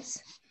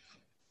science,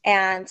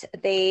 and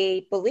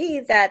they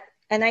believe that,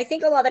 and I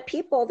think a lot of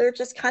people, they're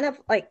just kind of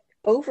like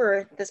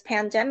over this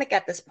pandemic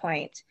at this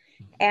point,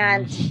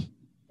 and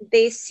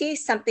they see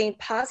something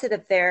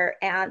positive there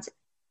and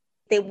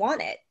they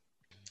want it.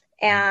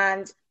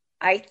 And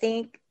I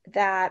think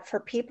that for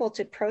people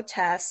to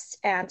protest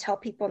and tell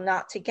people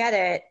not to get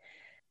it,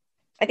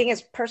 I think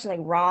it's personally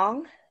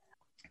wrong.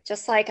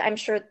 Just like I'm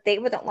sure they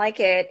wouldn't like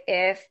it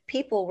if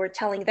people were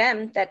telling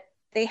them that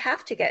they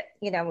have to get,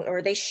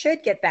 or they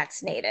should get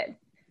vaccinated.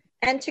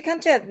 And to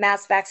come to a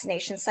mass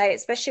vaccination site,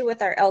 especially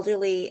with our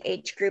elderly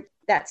age group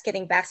that's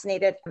getting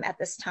vaccinated at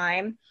this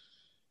time,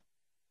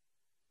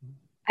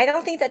 I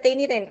don't think that they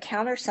need to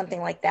encounter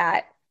something like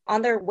that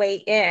on their way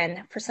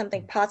in for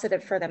something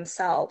positive for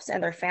themselves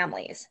and their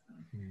families.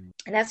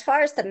 And as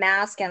far as the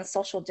mask and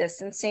social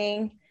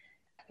distancing,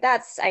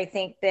 that's, I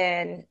think,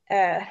 been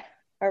a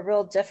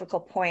real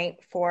difficult point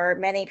for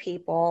many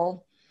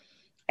people.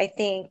 I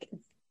think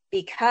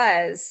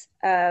because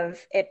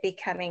of it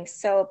becoming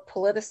so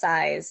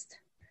politicized,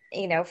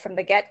 from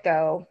the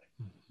get-go,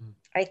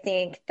 I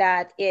think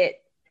that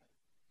it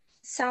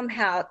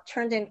somehow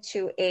turned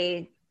into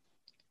a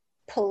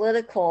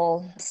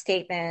political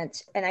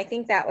statement. And I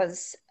think that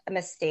was a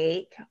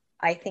mistake.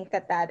 I think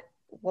that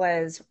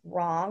was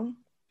wrong.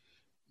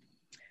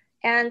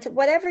 And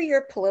whatever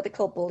your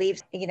political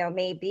beliefs,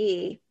 may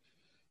be,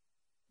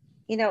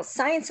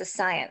 science is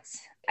science.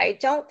 I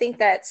don't think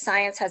that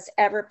science has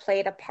ever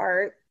played a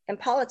part in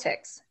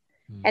politics,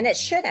 and it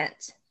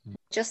shouldn't.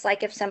 Just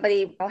like if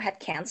somebody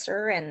had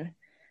cancer and,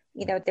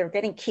 they're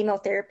getting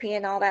chemotherapy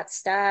and all that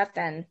stuff,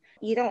 and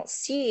you don't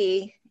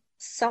see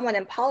someone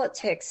in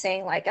politics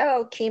saying like,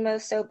 oh,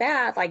 chemo's so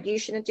bad, like you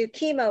shouldn't do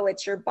chemo,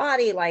 it's your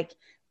body, like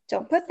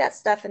don't put that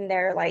stuff in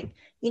there. Like,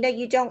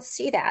 you don't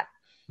see that.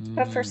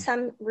 But for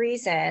some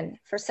reason,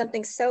 for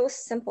something so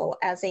simple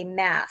as a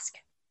mask,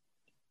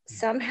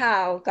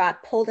 somehow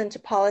got pulled into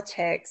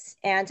politics.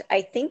 And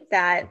I think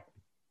that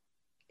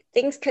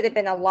things could have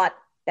been a lot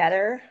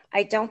better.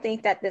 I don't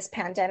think that this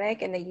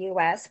pandemic in the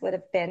US would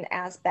have been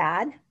as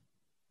bad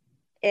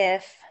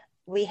if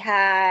we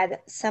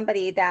had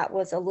somebody that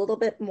was a little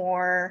bit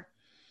more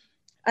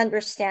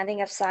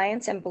understanding of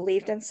science and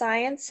believed in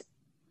science.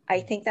 I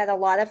think that a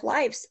lot of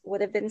lives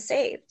would have been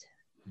saved.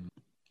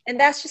 And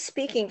that's just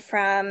speaking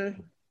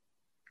from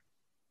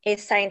a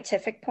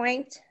scientific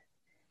point.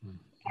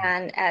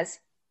 And as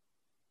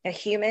a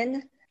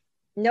human,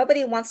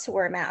 nobody wants to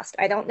wear a mask.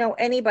 I don't know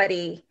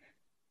anybody,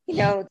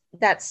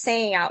 that's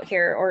saying out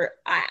here, or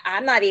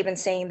I'm not even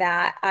saying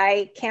that.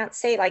 I can't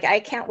say,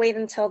 I can't wait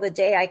until the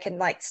day I can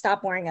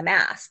stop wearing a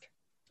mask.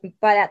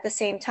 But at the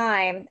same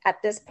time,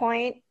 at this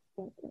point,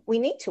 we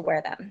need to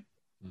wear them.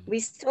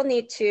 We still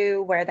need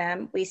to wear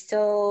them. We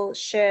still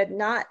should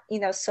not,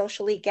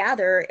 socially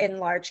gather in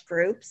large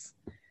groups.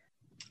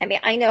 I mean,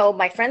 I know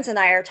my friends and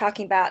I are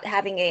talking about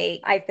having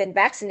I've been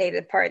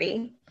vaccinated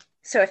party.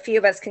 So a few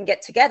of us can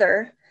get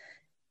together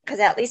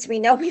because at least we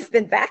know we've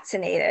been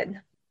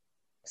vaccinated.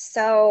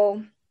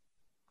 So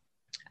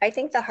I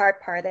think the hard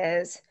part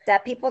is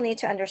that people need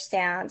to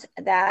understand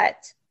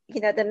that,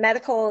 the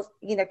medical,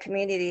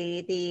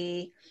 community,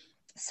 the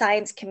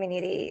science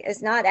community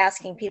is not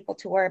asking people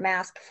to wear a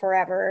mask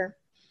forever.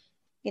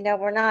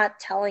 We're not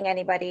telling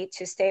anybody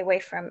to stay away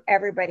from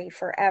everybody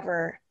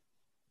forever.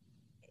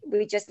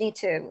 We just need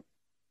to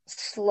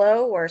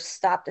slow or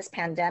stop this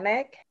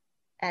pandemic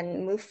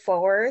and move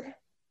forward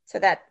so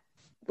that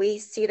we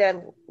see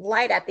the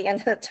light at the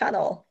end of the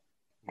tunnel.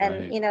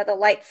 And, Right. The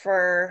light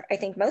for, I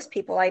think most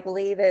people, I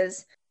believe,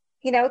 is,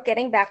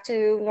 getting back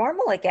to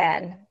normal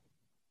again.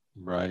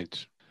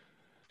 Right.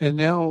 And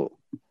now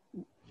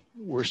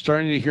we're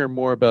starting to hear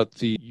more about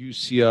the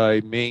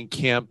UCI main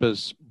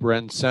campus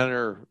Bren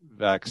Center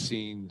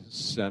Vaccine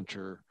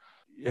Center.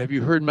 Have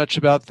you heard much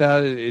about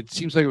that? It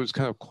seems like it was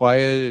kind of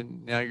quiet,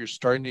 and now you're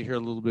starting to hear a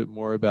little bit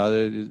more about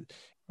it.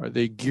 Are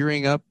they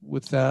gearing up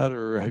with that,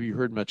 or have you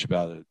heard much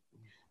about it?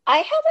 I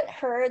haven't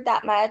heard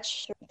that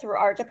much through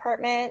our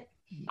department.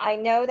 I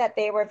know that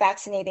they were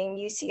vaccinating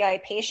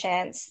UCI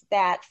patients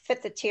that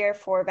fit the tier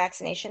for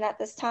vaccination at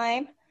this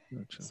time.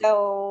 Gotcha.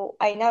 So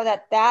I know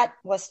that that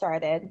was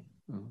started.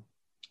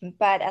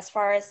 But as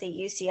far as the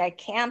UCI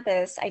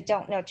campus, I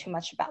don't know too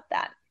much about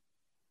that.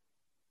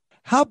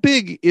 How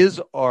big is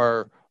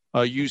our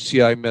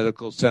UCI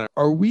Medical Center?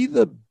 Are we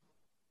the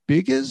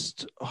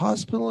biggest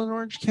hospital in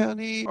Orange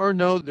County? Or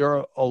no, there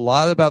are a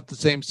lot about the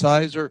same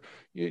size? Or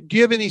do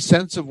you have any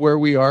sense of where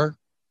we are?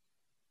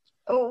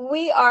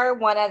 We are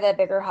one of the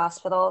bigger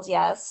hospitals,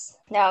 yes.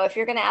 Now, if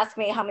you're going to ask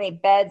me how many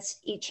beds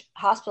each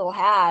hospital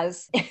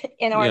has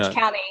in Orange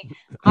County,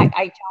 I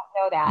don't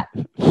know that.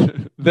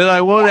 Then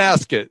I won't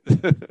ask it.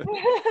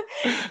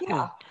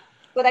 Yeah.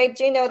 But I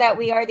do know that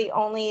we are the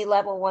only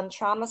level 1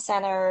 trauma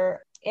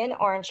center in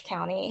Orange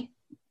County.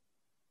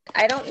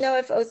 I don't know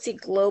if OC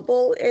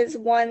Global is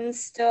one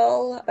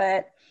still,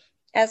 but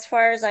as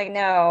far as I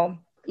know,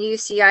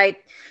 UCI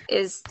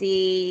is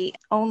the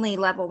only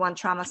level 1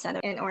 trauma center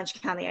in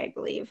Orange County, I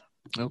believe.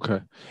 Okay.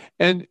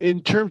 And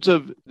in terms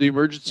of the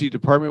emergency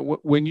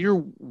department, when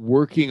you're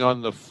working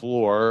on the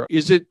floor,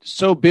 is it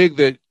so big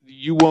that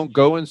you won't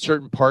go in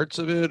certain parts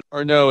of it?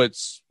 Or no,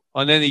 it's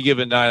on any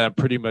given night, I'm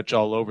pretty much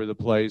all over the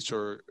place,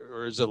 or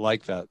is it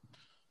like that?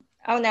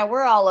 Oh, no,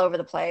 we're all over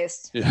the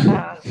place.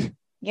 Yeah.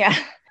 Yeah.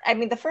 I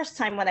mean, the first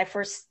time when I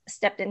first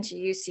stepped into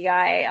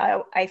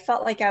UCI, I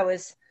felt like I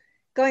was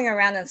going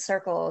around in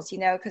circles,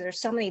 because there's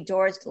so many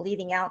doors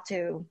leading out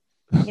to,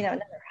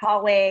 another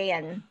hallway.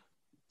 And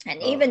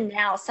even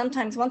now,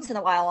 sometimes once in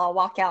a while, I'll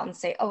walk out and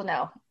say, oh,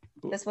 no,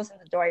 this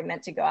wasn't the door I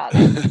meant to go out.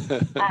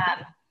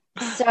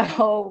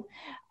 So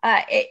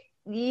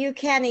you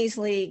can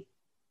easily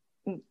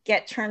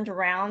get turned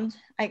around,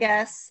 I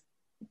guess.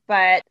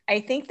 But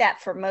I think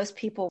that for most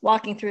people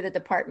walking through the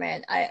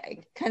department,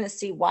 I kind of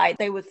see why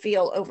they would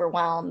feel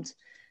overwhelmed.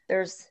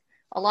 There's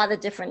a lot of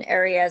different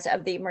areas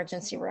of the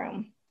emergency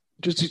room.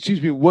 Just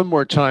excuse me one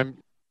more time.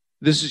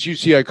 This is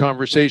UCI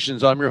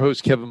Conversations. I'm your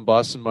host, Kevin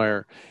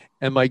Bossenmeyer.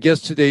 And my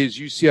guest today is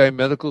UCI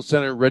Medical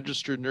Center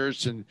registered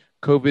nurse and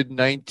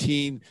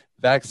COVID-19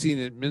 vaccine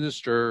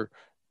administrator,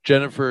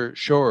 Jennifer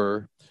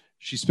Schworer.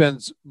 She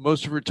spends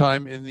most of her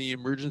time in the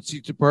emergency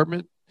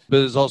department,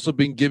 but has also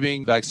been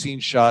giving vaccine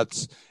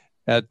shots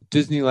at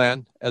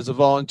Disneyland as a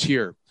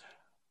volunteer.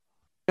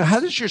 Now,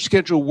 how does your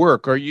schedule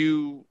work? Are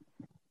you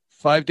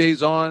 5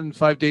 days on,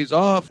 5 days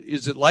off?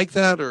 Is it like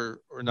that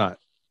or not?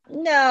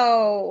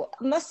 No,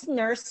 most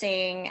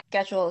nursing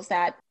schedules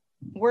that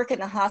work in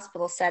the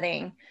hospital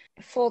setting,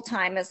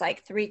 full-time is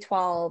like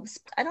 312s.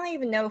 I don't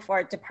even know if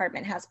our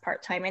department has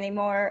part-time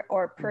anymore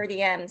or per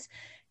diems.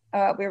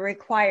 We're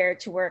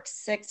required to work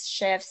 6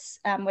 shifts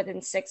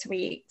within 6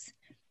 weeks.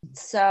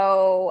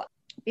 So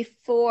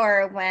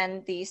before,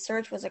 when the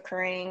surge was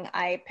occurring,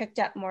 I picked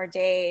up more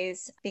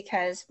days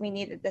because we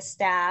needed the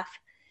staff.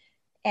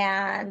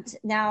 And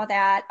now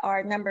that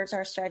our numbers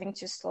are starting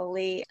to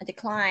slowly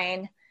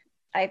decline,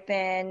 I've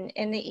been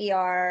in the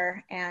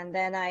ER, and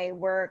then I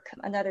work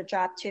another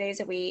job 2 days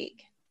a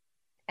week.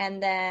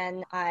 And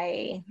then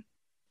I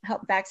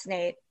help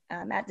vaccinate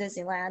at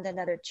Disneyland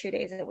another 2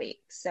 days a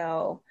week.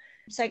 So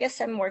I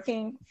guess I'm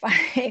working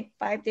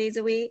five days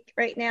a week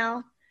right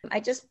now.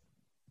 I just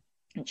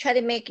try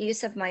to make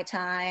use of my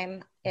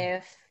time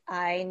if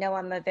I know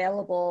I'm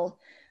available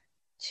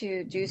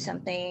to do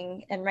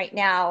something. And right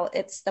now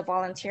it's the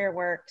volunteer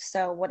work.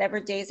 So whatever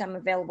days I'm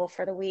available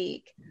for the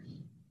week,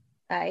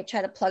 I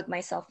try to plug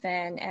myself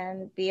in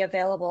and be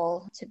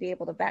available to be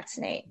able to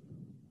vaccinate.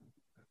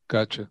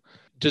 Gotcha.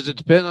 Does it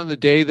depend on the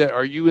day? That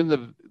are you in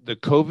the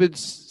COVID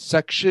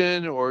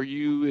section, or are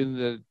you in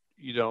the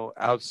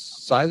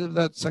outside of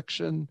that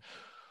section?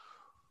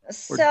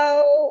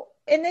 So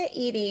in the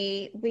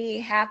ED, we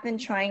have been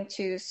trying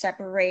to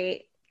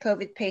separate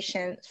COVID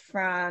patients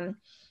from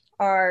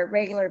our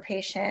regular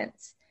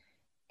patients.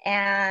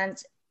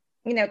 And,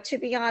 to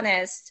be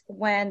honest,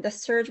 when the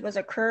surge was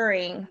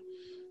occurring,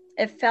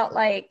 it felt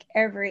like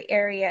every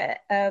area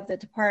of the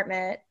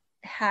department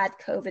had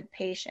COVID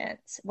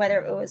patients,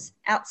 whether it was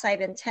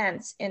outside in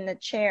tents, in the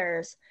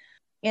chairs,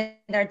 in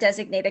our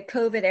designated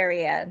COVID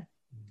area.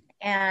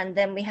 And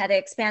then we had to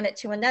expand it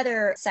to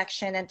another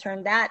section and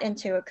turn that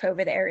into a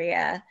COVID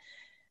area.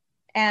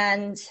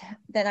 And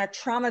then our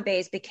trauma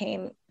bays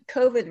became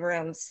COVID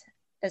rooms,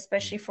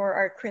 especially for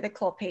our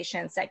critical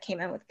patients that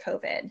came in with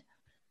COVID.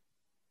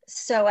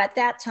 So at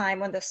that time,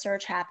 when the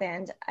surge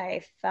happened,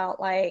 I felt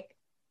like,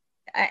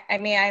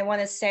 I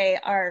want to say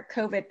our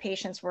COVID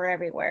patients were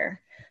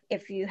everywhere.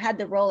 If you had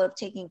the role of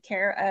taking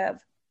care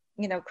of,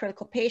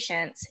 critical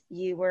patients,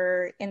 you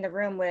were in the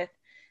room with,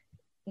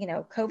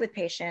 COVID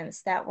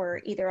patients that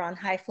were either on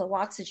high flow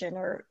oxygen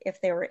or if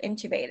they were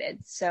intubated.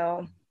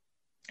 So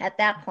at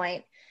that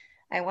point,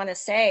 I want to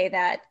say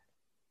that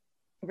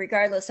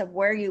regardless of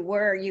where you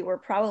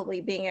were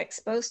probably being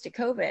exposed to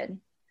COVID.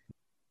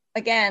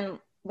 Again,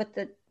 with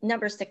the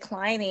numbers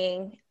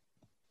declining,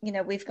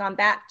 we've gone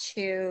back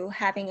to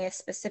having a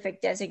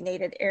specific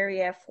designated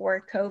area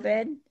for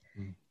COVID,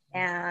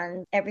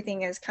 and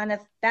everything is kind of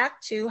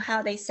back to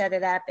how they set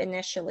it up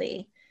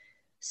initially.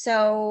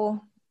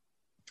 So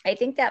I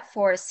think that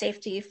for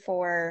safety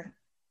for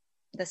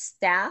the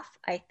staff,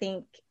 I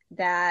think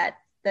that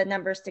the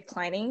numbers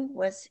declining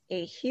was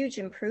a huge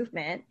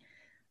improvement,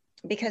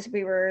 because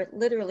we were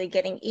literally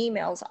getting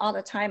emails all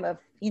the time of,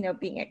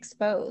 being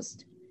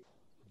exposed,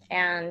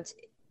 and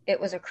it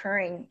was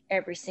occurring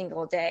every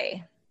single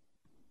day.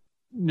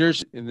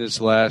 Nurse, in this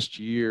last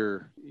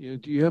year,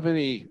 do you have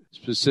any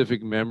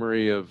specific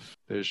memory of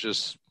there's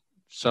just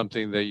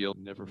something that you'll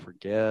never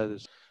forget?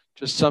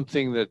 Just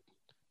something that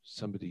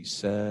somebody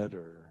said,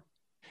 or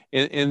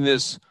in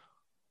this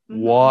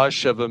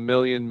wash of a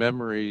million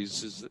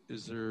memories,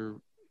 is there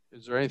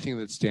anything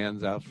that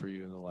stands out for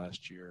you in the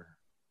last year?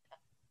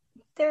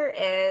 There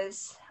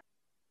is.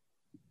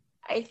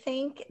 I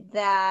think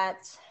that,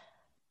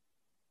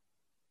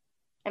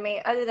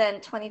 other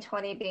than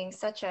 2020 being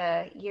such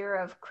a year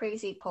of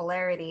crazy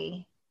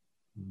polarity,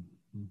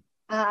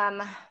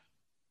 I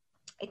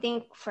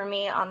think for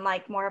me, on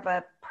like more of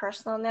a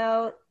personal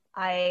note,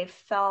 I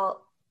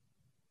felt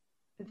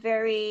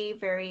very,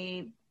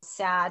 very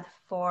sad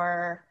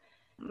for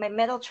my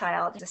middle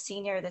child, a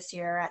senior this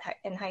year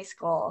in high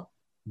school,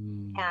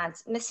 and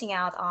missing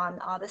out on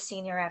all the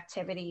senior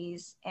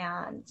activities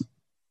and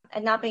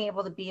not being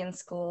able to be in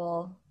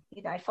school.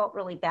 I felt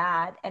really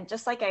bad. And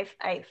just like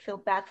I feel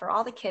bad for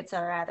all the kids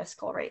that are out of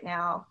school right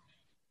now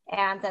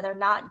and that are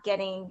not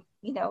getting,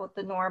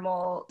 the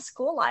normal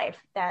school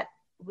life that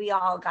we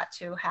all got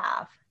to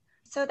have.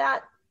 So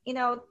that,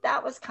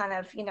 that was kind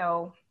of,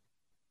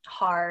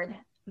 hard,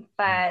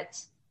 but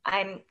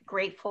I'm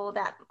grateful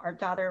that our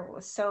daughter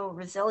was so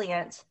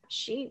resilient.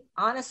 She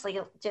honestly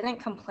didn't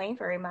complain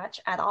very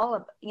much at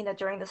all,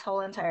 during this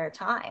whole entire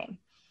time.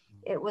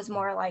 It was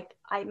more like,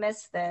 I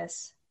miss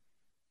this,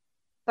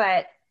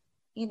 but,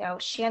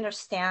 she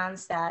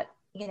understands that,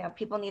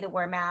 people need to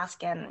wear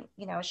masks, and,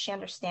 she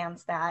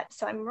understands that.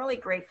 So I'm really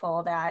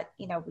grateful that,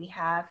 we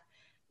have,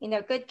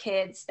 good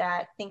kids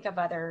that think of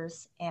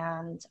others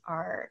and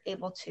are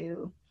able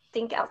to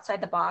think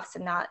outside the box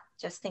and not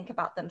just think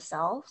about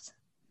themselves.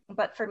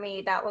 But for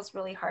me, that was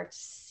really hard to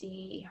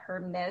see her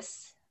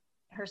miss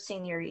her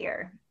senior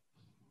year.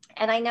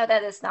 And I know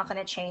that it's not going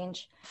to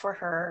change for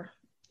her,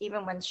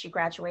 even when she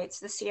graduates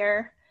this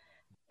year,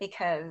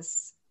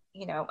 because,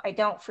 I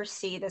don't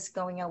foresee this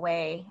going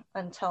away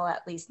until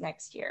at least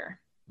next year.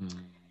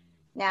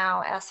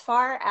 Now, as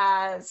far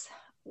as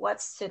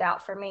what stood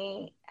out for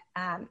me,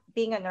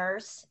 being a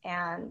nurse,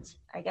 and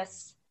I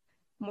guess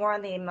more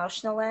on the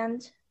emotional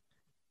end,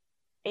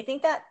 I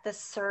think that the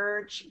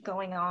surge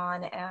going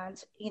on,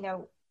 and,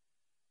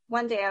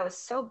 one day I was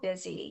so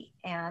busy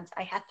and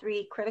I had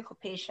 3 critical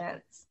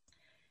patients,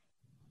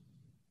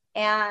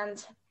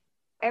 and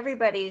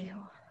everybody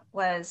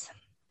was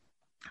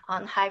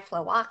on high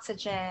flow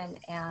oxygen.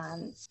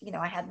 And,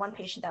 I had one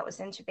patient that was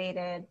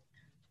intubated,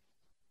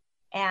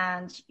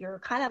 and you're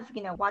kind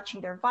of,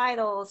 watching their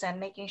vitals and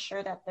making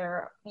sure that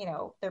their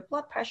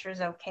blood pressure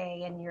is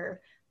okay. And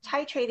you're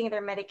titrating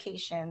their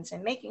medications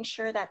and making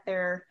sure that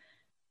they're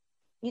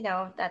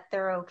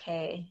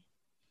okay.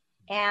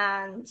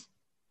 And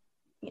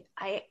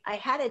I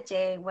had a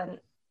day when,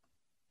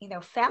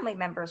 family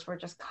members were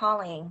just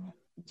calling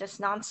just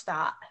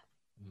nonstop.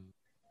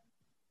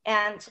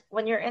 And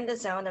when you're in the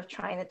zone of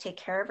trying to take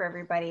care of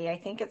everybody, I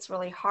think it's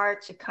really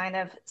hard to kind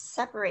of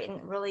separate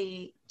and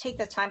really take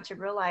the time to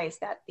realize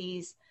that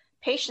these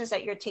patients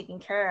that you're taking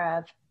care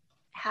of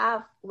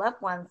have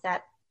loved ones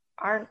that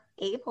aren't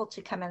able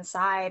to come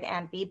inside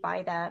and be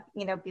by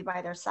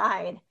their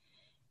side.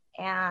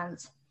 And,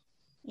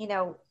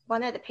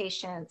 one of the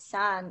patient's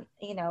son,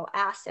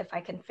 asked if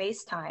I can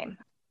FaceTime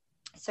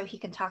so he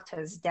can talk to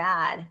his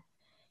dad.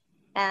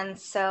 And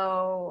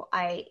so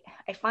I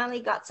finally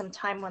got some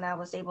time when I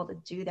was able to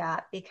do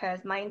that,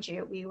 because mind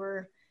you,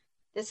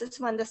 this is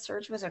when the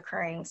surge was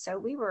occurring. So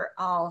we were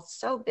all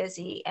so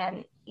busy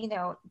and,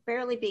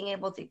 barely being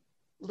able to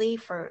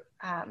leave for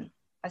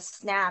a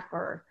snack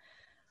or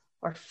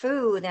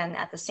food. And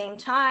at the same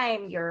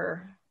time,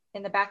 you're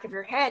in the back of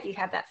your head, you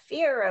have that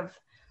fear of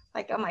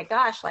like, oh my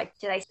gosh, like,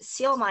 did I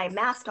seal my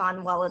mask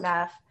on well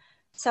enough?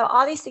 So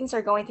all these things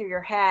are going through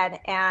your head.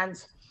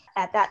 And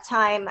at that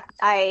time,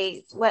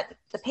 I let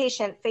the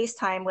patient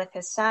FaceTime with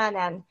his son,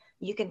 and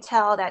you can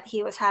tell that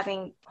he was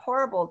having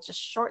horrible just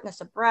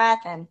shortness of breath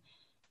and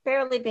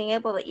barely being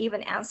able to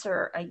even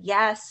answer a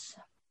yes,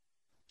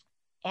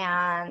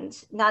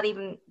 and not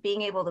even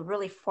being able to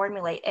really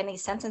formulate any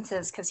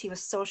sentences because he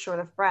was so short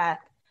of breath.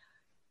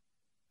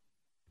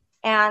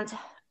 And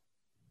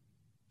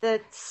the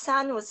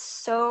son was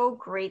so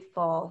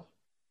grateful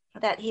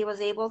that he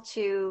was able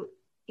to,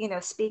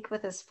 speak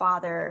with his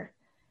father.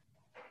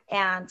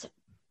 And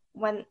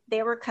when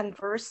they were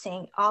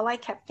conversing, all I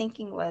kept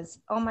thinking was,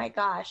 oh my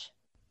gosh,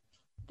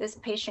 this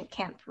patient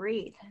can't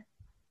breathe.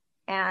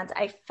 And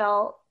I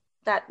felt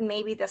that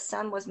maybe the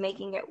son was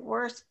making it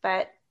worse,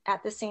 but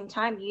at the same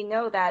time,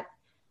 that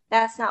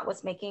that's not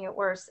what's making it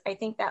worse. I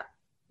think that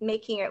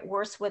making it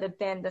worse would have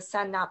been the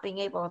son not being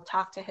able to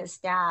talk to his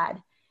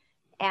dad.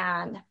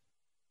 And,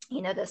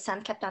 the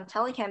son kept on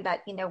telling him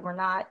that, we're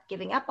not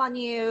giving up on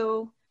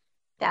you,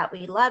 that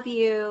we love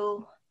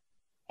you,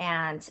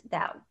 and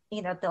that,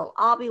 they'll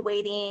all be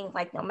waiting,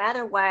 like, no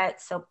matter what.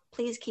 So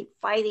please keep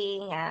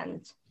fighting.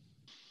 And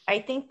I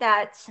think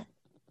that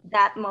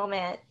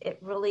moment,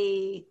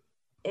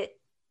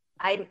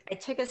 I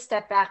took a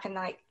step back and,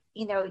 like,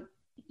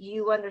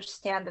 you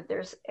understand that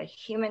there's a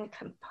human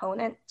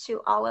component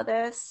to all of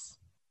this,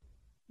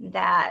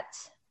 that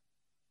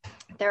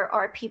there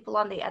are people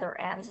on the other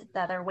end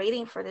that are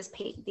waiting for these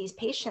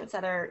patients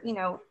that are,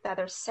 that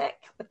are sick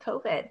with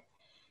COVID.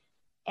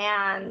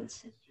 And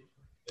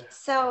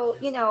so,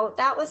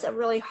 that was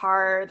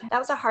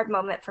a hard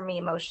moment for me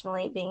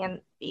emotionally,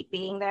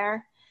 being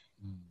there.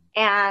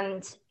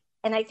 And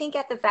I think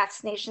at the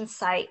vaccination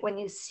site, when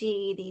you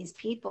see these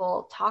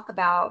people talk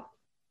about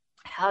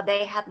how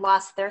they had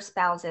lost their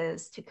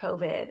spouses to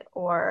COVID,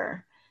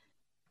 or,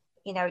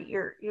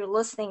 you're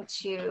listening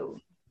to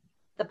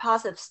the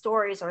positive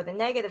stories or the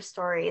negative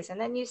stories.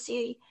 And then you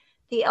see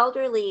the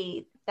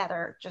elderly that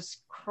are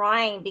just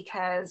crying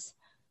because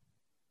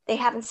they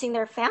haven't seen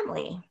their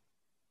family.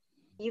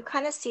 You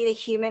kind of see the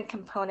human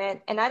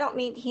component. And I don't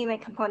mean human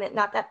component,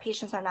 not that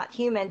patients are not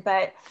human,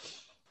 but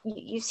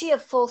you see a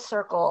full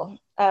circle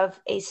of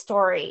a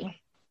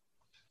story,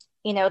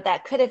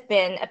 that could have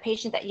been a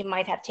patient that you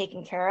might have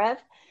taken care of.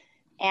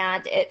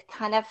 And it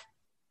kind of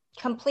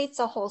completes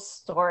a whole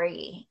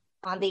story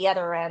on the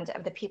other end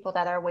of the people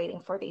that are waiting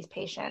for these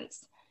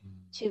patients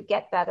to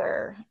get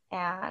better,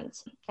 and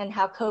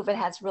how COVID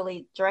has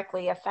really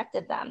directly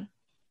affected them.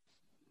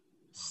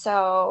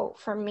 So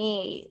for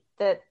me,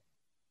 the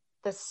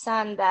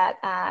son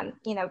that,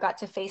 got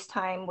to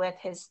FaceTime with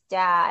his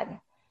dad,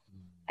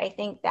 I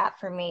think that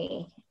for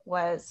me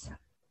was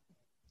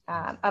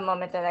a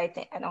moment that I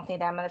don't think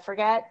that I'm going to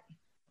forget.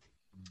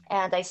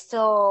 And I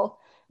still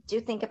do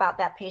think about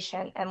that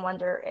patient and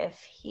wonder if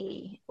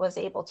he was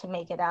able to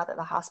make it out of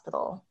the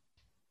hospital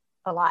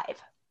alive.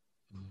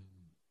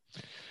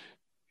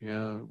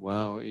 Yeah,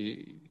 wow.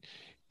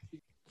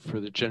 For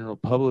the general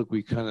public,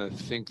 we kind of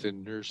think the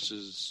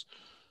nurses,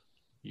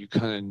 you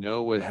kind of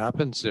know what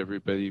happens to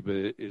everybody,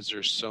 but is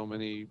there so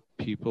many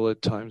people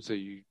at times that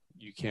you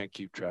can't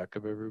keep track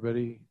of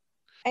everybody?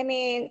 I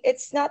mean,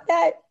 it's not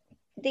that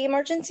the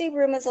emergency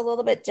room is a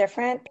little bit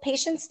different.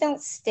 Patients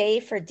don't stay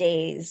for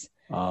days.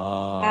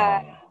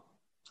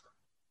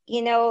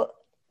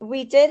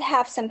 We did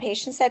have some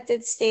patients that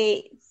did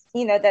stay,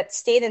 that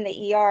stayed in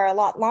the ER a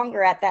lot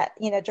longer at that,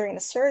 during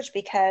the surge,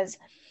 because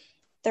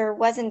there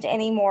wasn't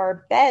any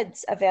more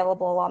beds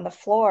available on the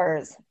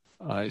floors.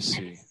 I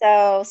see.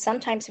 So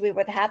sometimes we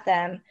would have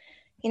them,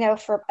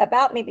 for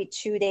about maybe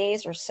 2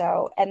 days or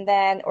so,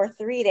 or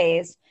 3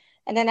 days.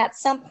 And then at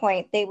some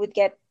point they would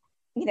get,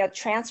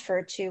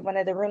 transferred to one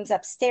of the rooms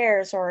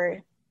upstairs,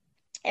 or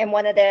in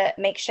one of the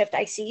makeshift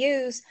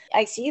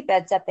ICU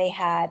beds that they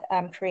had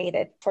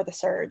created for the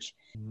surge.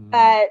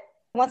 But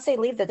once they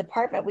leave the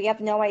department, we have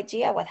no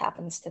idea what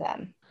happens to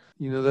them.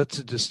 That's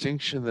a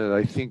distinction that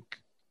I think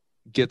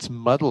gets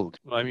muddled.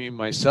 I mean,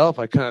 myself,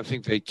 I kind of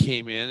think they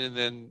came in, and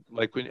then,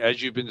 like,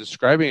 as you've been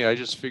describing, I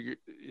just figured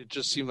it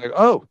just seemed like,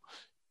 oh,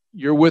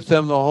 you're with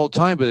them the whole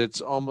time, but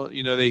it's almost,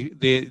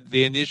 they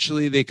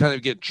initially, they kind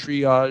of get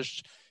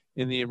triaged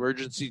in the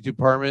emergency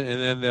department,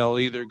 and then they'll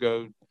either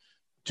go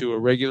to a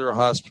regular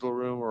hospital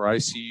room or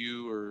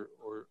ICU or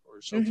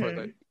so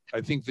forth.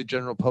 I think the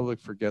general public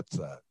forgets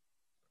that.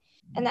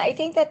 And I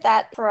think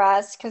that for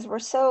us, because we're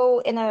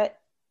so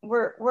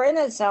we're in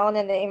a zone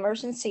in the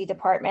emergency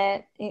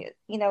department,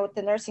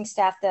 the nursing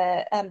staff,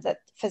 the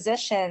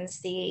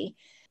physicians, the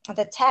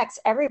techs,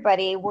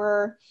 everybody,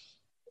 we're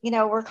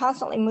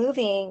constantly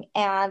moving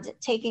and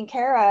taking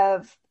care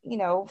of,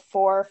 4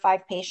 or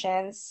 5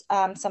 patients,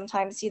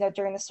 sometimes,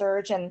 during the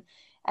surge. And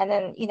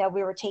then,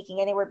 we were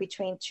taking anywhere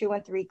between 2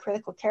 and 3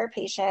 critical care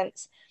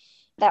patients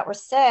that were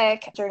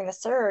sick during the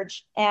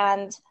surge.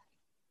 And,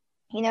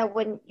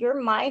 when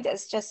your mind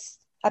is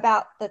just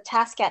about the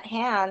task at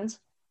hand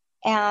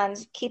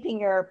and keeping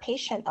your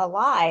patient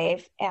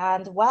alive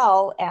and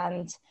well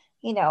and,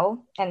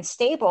 and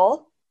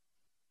stable,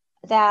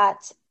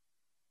 that,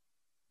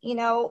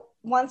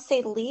 once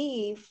they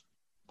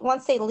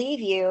leave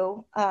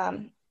you,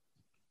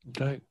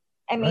 okay.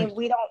 I mean,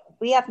 right.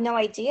 we have no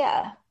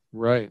idea.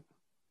 Right.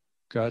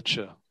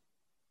 Gotcha.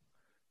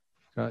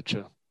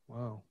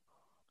 Wow.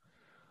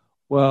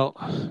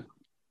 Well,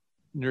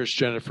 Nurse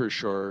Jennifer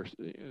Schworer,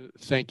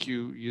 thank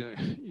you,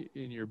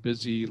 in your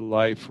busy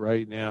life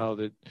right now,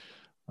 that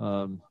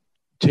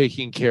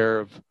taking care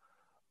of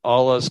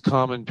all us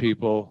common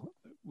people.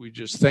 We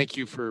just thank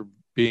you for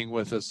being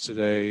with us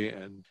today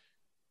and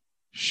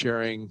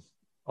sharing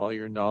all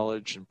your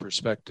knowledge and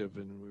perspective,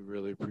 and we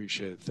really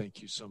appreciate it.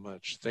 Thank you so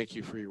much. Thank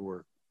you for your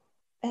work.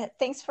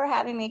 Thanks for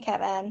having me,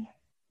 Kevin.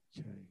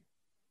 Okay.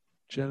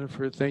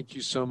 Jennifer, thank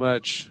you so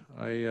much.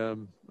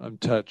 I'm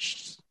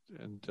touched,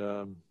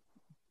 and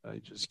I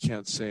just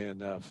can't say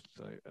enough.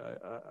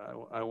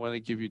 I want to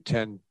give you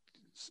 10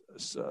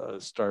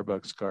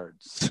 Starbucks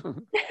cards.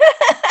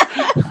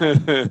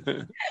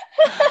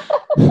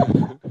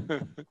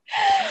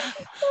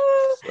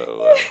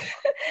 So,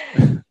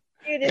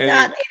 you did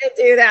not need to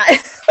do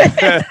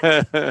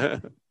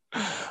that.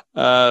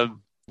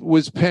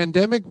 Was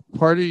pandemic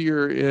part of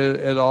your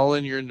at all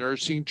in your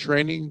nursing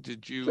training?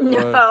 Did you?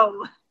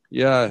 No.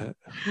 Yeah.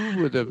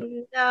 Who would have?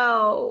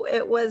 No,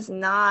 it was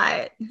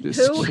not.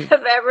 This Who would kid-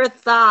 have ever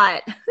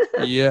thought?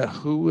 Yeah.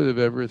 Who would have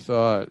ever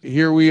thought?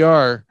 Here we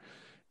are,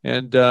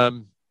 and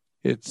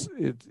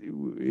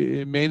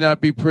it may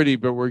not be pretty,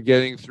 but we're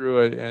getting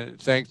through it, and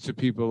thanks to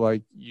people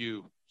like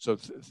you. So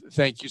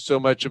thank you so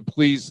much, and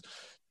please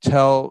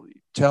tell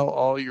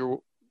all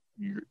your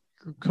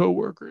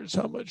coworkers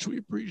how much we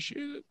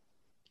appreciate it.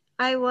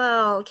 I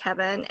will,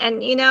 Kevin.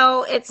 And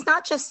it's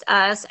not just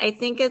us. I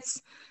think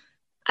it's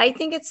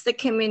the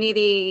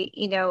community,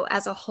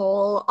 as a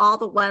whole, all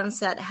the ones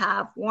that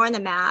have worn a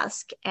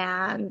mask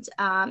and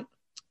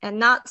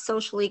not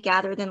socially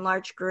gathered in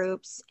large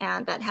groups,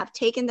 and that have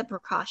taken the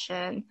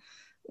precaution,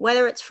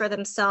 whether it's for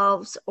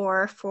themselves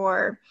or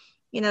for,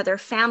 their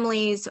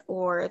families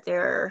or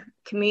their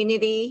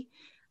community.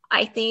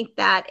 I think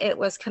that it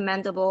was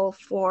commendable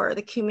for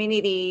the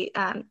community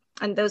and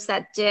those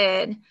that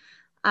did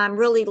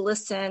really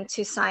listen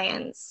to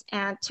science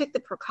and took the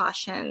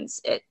precautions.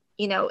 It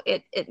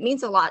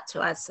means a lot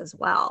to us as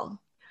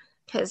well,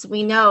 because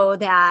we know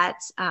that,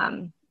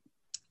 the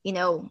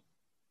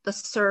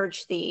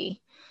surge, the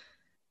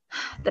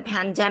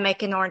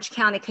pandemic in Orange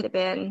County could have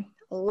been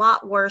a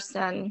lot worse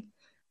than,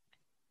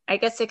 I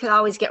guess it could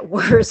always get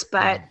worse,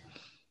 but,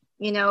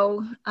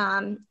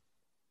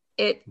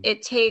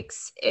 it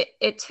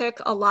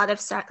took a lot of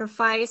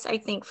sacrifice, I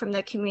think, from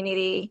the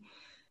community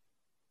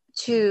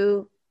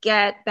to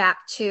get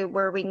back to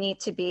where we need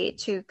to be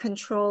to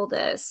control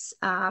this,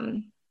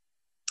 to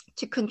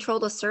control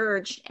the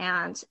surge.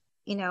 And,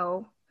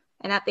 and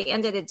at the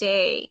end of the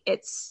day,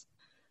 it's,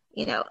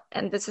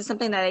 and this is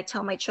something that I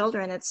tell my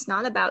children, it's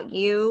not about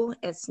you,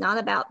 it's not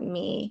about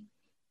me,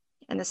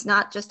 and it's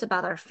not just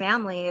about our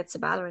family, it's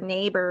about our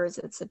neighbors,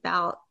 it's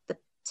about the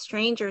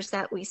strangers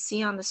that we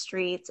see on the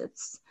streets.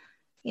 It's,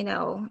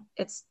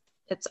 it's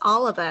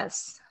all of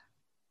us.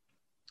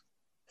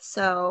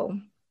 So,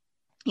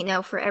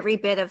 for every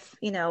bit of,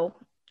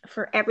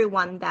 for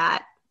everyone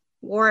that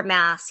wore a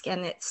mask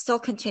and it still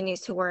continues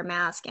to wear a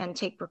mask and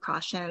take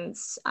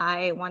precautions,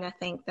 I want to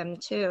thank them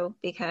too,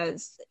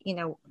 because,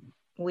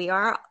 we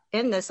are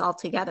in this all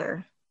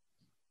together.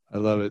 I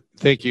love it.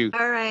 Thank you.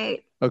 All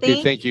right.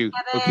 Okay. Thank you.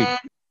 Kevin. Okay.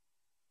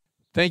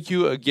 Thank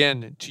you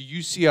again to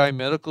UCI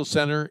Medical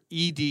Center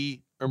ED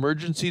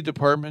Emergency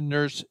Department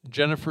Nurse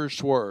Jennifer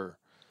Schworer.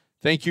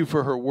 Thank you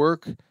for her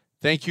work.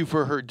 Thank you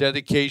for her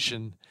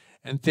dedication.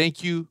 And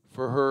thank you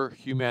for her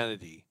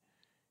humanity.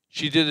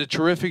 She did a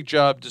terrific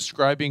job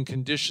describing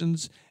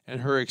conditions and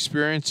her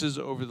experiences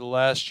over the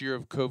last year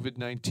of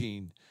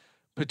COVID-19,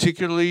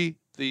 particularly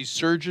the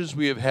surges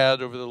we have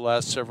had over the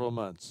last several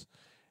months.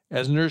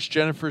 As Nurse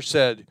Jennifer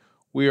said,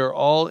 we are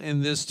all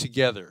in this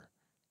together.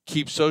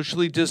 Keep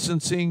socially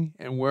distancing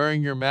and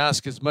wearing your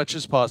mask as much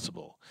as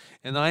possible.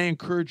 And I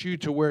encourage you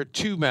to wear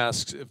 2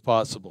 masks if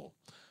possible.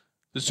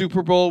 The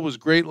Super Bowl was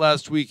great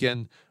last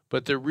weekend,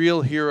 but the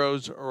real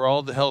heroes are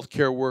all the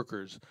healthcare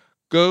workers.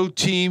 Go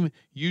Team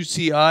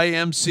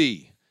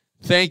UCIMC.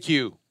 Thank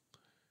you.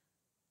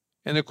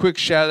 And a quick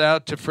shout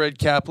out to Fred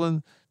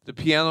Kaplan, the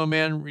piano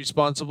man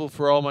responsible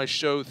for all my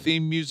show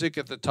theme music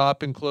at the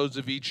top and close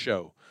of each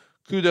show.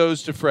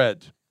 Kudos to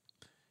Fred.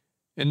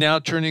 And now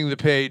turning the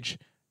page,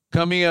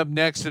 coming up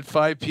next at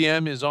 5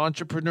 p.m. is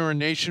Entrepreneur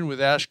Nation with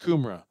Ash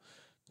Kumra,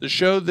 the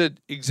show that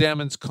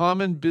examines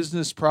common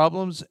business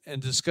problems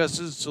and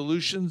discusses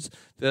solutions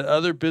that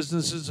other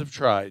businesses have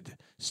tried.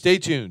 Stay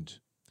tuned.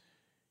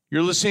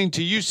 You're listening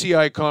to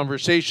UCI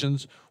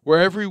Conversations,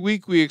 where every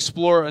week we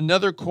explore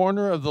another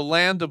corner of the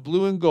land of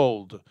blue and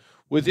gold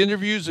with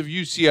interviews of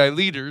UCI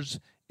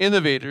leaders,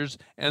 innovators,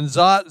 and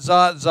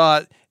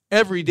zot,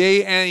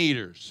 everyday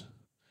anteaters.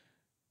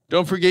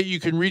 Don't forget you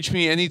can reach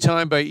me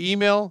anytime by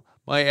email.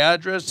 My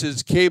address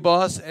is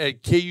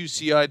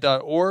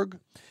kboss@kuci.org,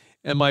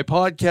 and my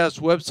podcast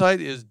website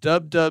is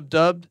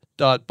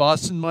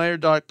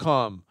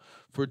www.bostonmeyer.com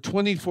for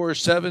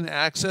 24/7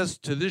 access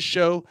to this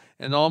show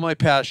and all my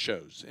past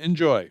shows.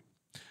 Enjoy.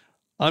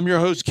 I'm your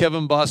host,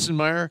 Kevin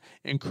Bostonmeyer,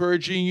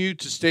 encouraging you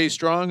to stay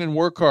strong and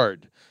work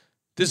hard.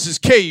 This is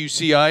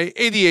KUCI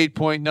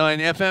 88.9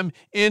 FM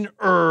in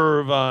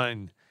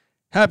Irvine.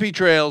 Happy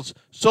trails.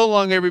 So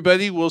long,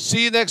 everybody. We'll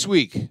see you next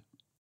week.